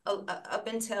 Up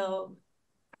until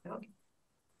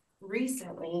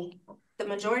recently, the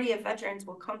majority of veterans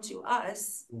will come to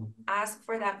us, ask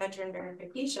for that veteran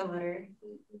verification letter,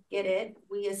 get it.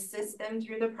 We assist them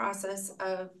through the process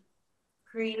of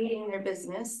creating their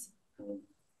business,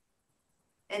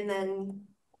 and then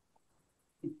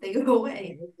they go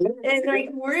away.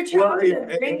 And we're trying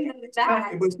to bring them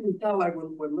back. But you sound like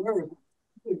when Larry,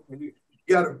 you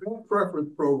got a vet preference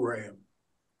program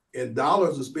and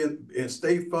dollars are spent and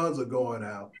state funds are going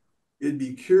out, it'd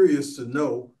be curious to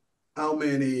know how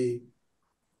many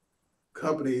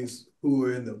companies who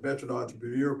are in the Veteran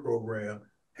Entrepreneur Program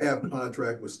have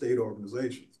contract with state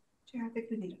organizations. Chair, I think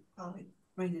we need to probably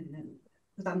bring it in.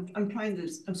 Because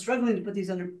I'm struggling to put these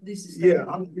under these. Yeah,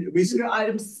 under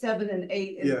items 7 and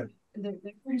 8. And, yeah, and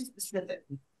they're pretty specific.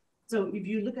 So if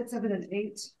you look at 7 and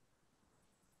 8.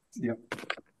 Yep.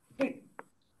 Hey,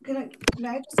 can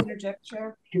I just interject,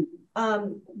 Chair?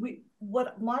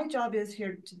 What my job is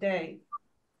here today,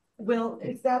 well,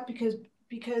 is that because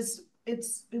it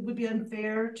would be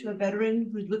unfair to a veteran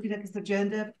who's looking at this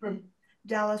agenda from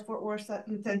Dallas, Fort Worth,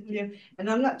 and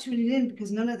I'm not tuning in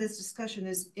because none of this discussion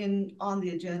is on the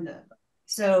agenda.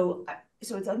 So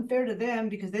it's unfair to them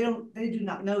because they do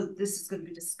not know that this is going to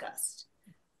be discussed.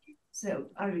 So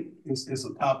I mean, it's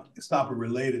a topic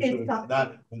related to it,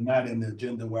 not in the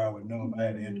agenda where I would know if I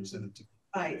had an interest in it.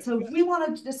 Right. So if we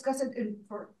want to discuss it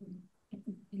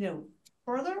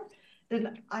further,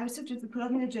 then I would suggest we put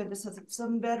on the agenda so that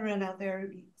some veteran out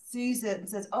there sees it and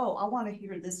says, "Oh, I want to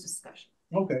hear this discussion."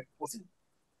 Okay.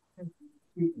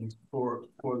 For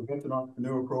the Veteran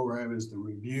Entrepreneur Program is to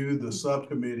review the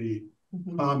subcommittee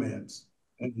comments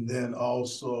and then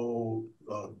also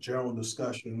general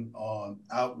discussion on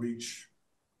outreach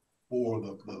for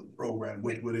the program,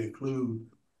 which would include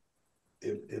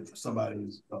if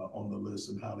somebody's on the list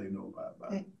and how they know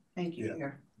about it. Thank you.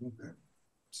 Yeah. Okay.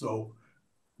 So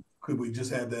could we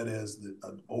just have that as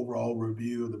an overall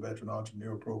review of the Veteran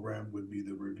Entrepreneur Program would be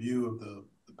the review of the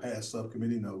past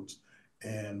subcommittee notes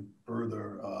and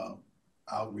further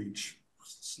outreach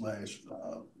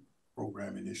 /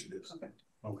 program initiatives.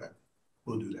 Okay.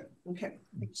 We'll do that. Okay.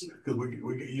 Because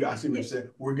I see what you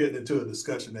said. We're getting into a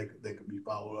discussion that can be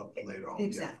followed up later on.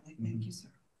 Exactly. Yeah. Thank you, sir.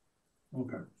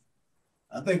 Okay.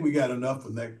 I think we got enough for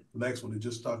next one to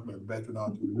just talk about the Veteran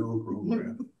Entrepreneur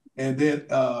Program. And then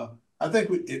I think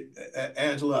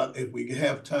Angela, if we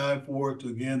have time for it, to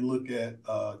again look at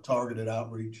targeted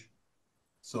outreach.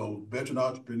 So Veteran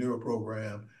Entrepreneur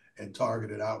Program and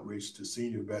targeted outreach to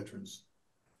senior veterans.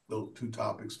 Those two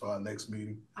topics for our next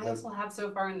meeting. I also have so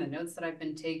far in the notes that I've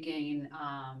been taking,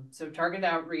 so target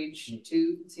outreach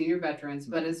to senior veterans,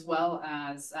 but as well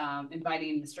as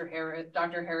inviting Mr. Harris,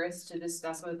 Dr. Harris, to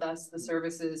discuss with us the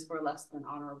services for less than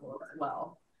honorable as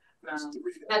well.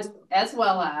 As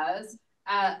well as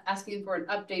asking for an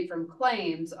update from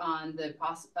claims on the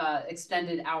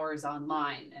extended hours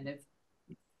online and if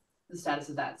the status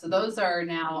of that. So those are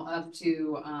now up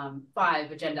to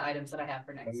 5 agenda items that I have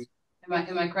for next.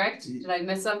 Am I correct? Did I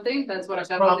miss something? That's what I've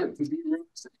got. We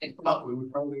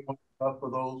probably want up for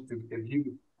those if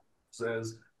you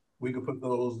says we could put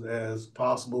those as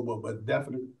possible, but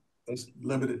definitely let's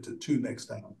limit it to 2 next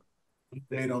time.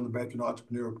 Update on the Veteran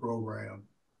Entrepreneur Program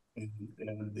and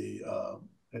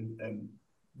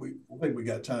we think we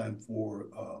got time for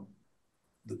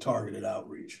the targeted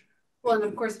outreach. Well, and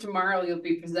of course, tomorrow you'll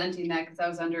be presenting that because that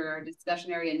was under our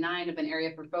discussion area 9 of an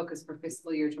area for focus for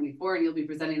fiscal year 24, and you'll be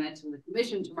presenting that to the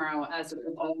commission tomorrow as a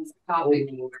topic.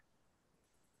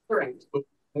 Correct.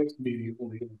 Next meeting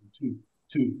only have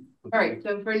 2. All right.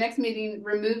 So for next meeting,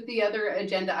 remove the other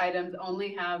agenda items.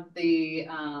 Only have the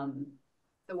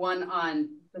one on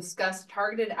discuss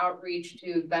targeted outreach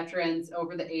to veterans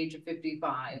over the age of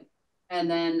 55, and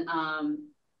then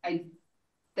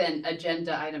Then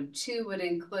agenda item 2 would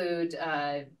include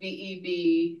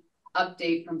VEB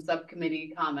update from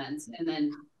subcommittee comments, and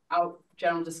then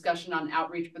general discussion on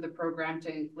outreach for the program to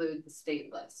include the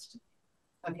state list.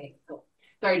 Okay, cool.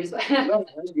 Sorry, just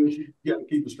yeah,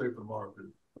 keep it straight for tomorrow.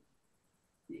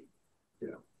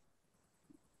 Yeah.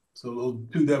 So those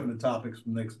 2 definite topics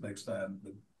from next time: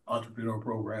 the entrepreneur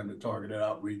program, the targeted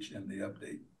outreach, and the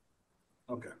update.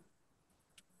 Okay.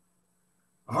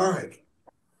 All right.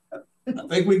 I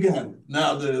think we got it.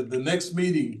 Now, the next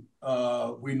meeting,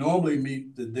 we normally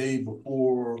meet the day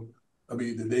before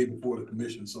the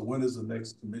commission. So when is the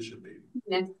next commission meeting?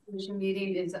 Next commission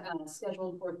meeting is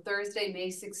scheduled for Thursday, May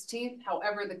 16th.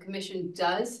 However, the commission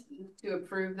does to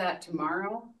approve that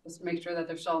tomorrow, just to make sure that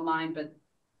they're still in line, but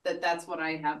that's what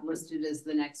I have listed as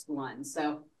the next one.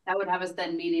 So that would have us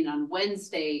then meeting on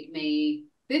Wednesday, May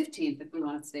 15th, if we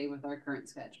want to stay with our current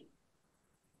schedule.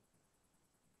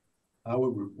 I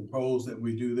would propose that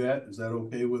we do that. Is that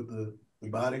okay with the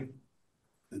body?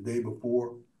 The day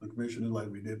before the commissioner, like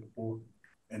we did before?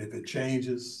 And if it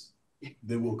changes,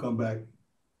 then we'll come back.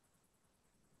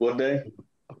 What day?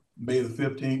 May the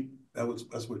 15th.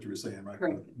 That's what you were saying, right?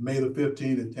 Correct. May the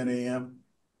 15th at 10 a.m.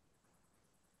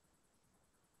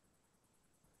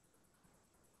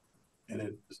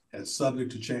 And it's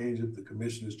subject to change if the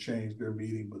commissioners change their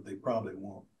meeting, but they probably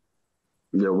won't.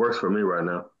 Yeah, it works for me right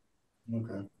now.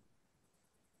 Okay.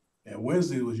 And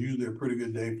Wednesday was usually a pretty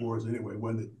good day for us anyway.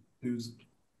 When the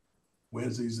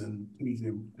Wednesdays and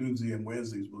Tuesday and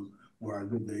Wednesdays were our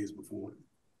good days before.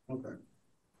 Okay.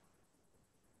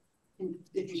 And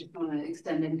if you just want to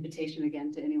extend an invitation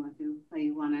again to anyone who may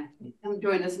want to come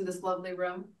join us in this lovely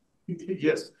room.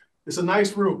 Yes, it's a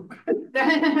nice room.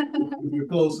 If you're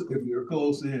close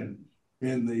in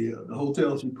the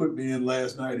hotels you put me in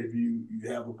last night, if you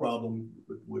have a problem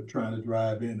with trying to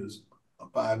drive in, is a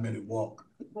 5-minute walk.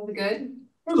 Was it good?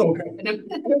 It was okay.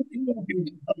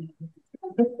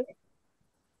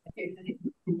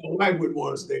 I wouldn't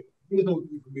want to stay. There's no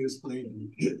need for me to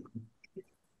explain.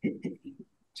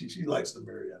 She likes the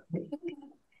Marriott.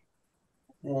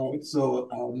 All right, so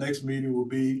our next meeting will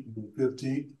be the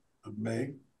 15th of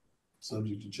May,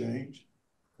 subject to change.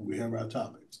 And we have our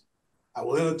topics. I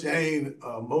will entertain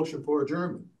a motion for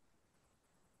adjournment.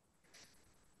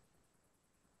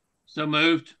 So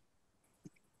moved.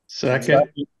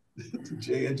 Second.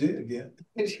 J and J again.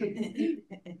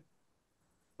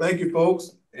 Thank you,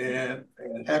 folks, and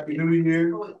Happy New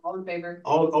Year. All in favor?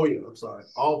 Oh yeah, I'm sorry.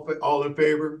 All in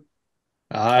favor?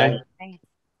 Aye.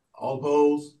 All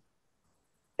opposed?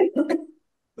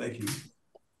 Thank you.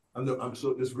 I'm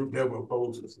so this group never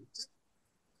opposes.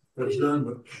 That's done,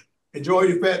 but enjoy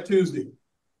your Fat Tuesday.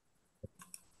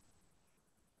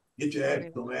 Get your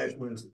ass on Ash Wednesday.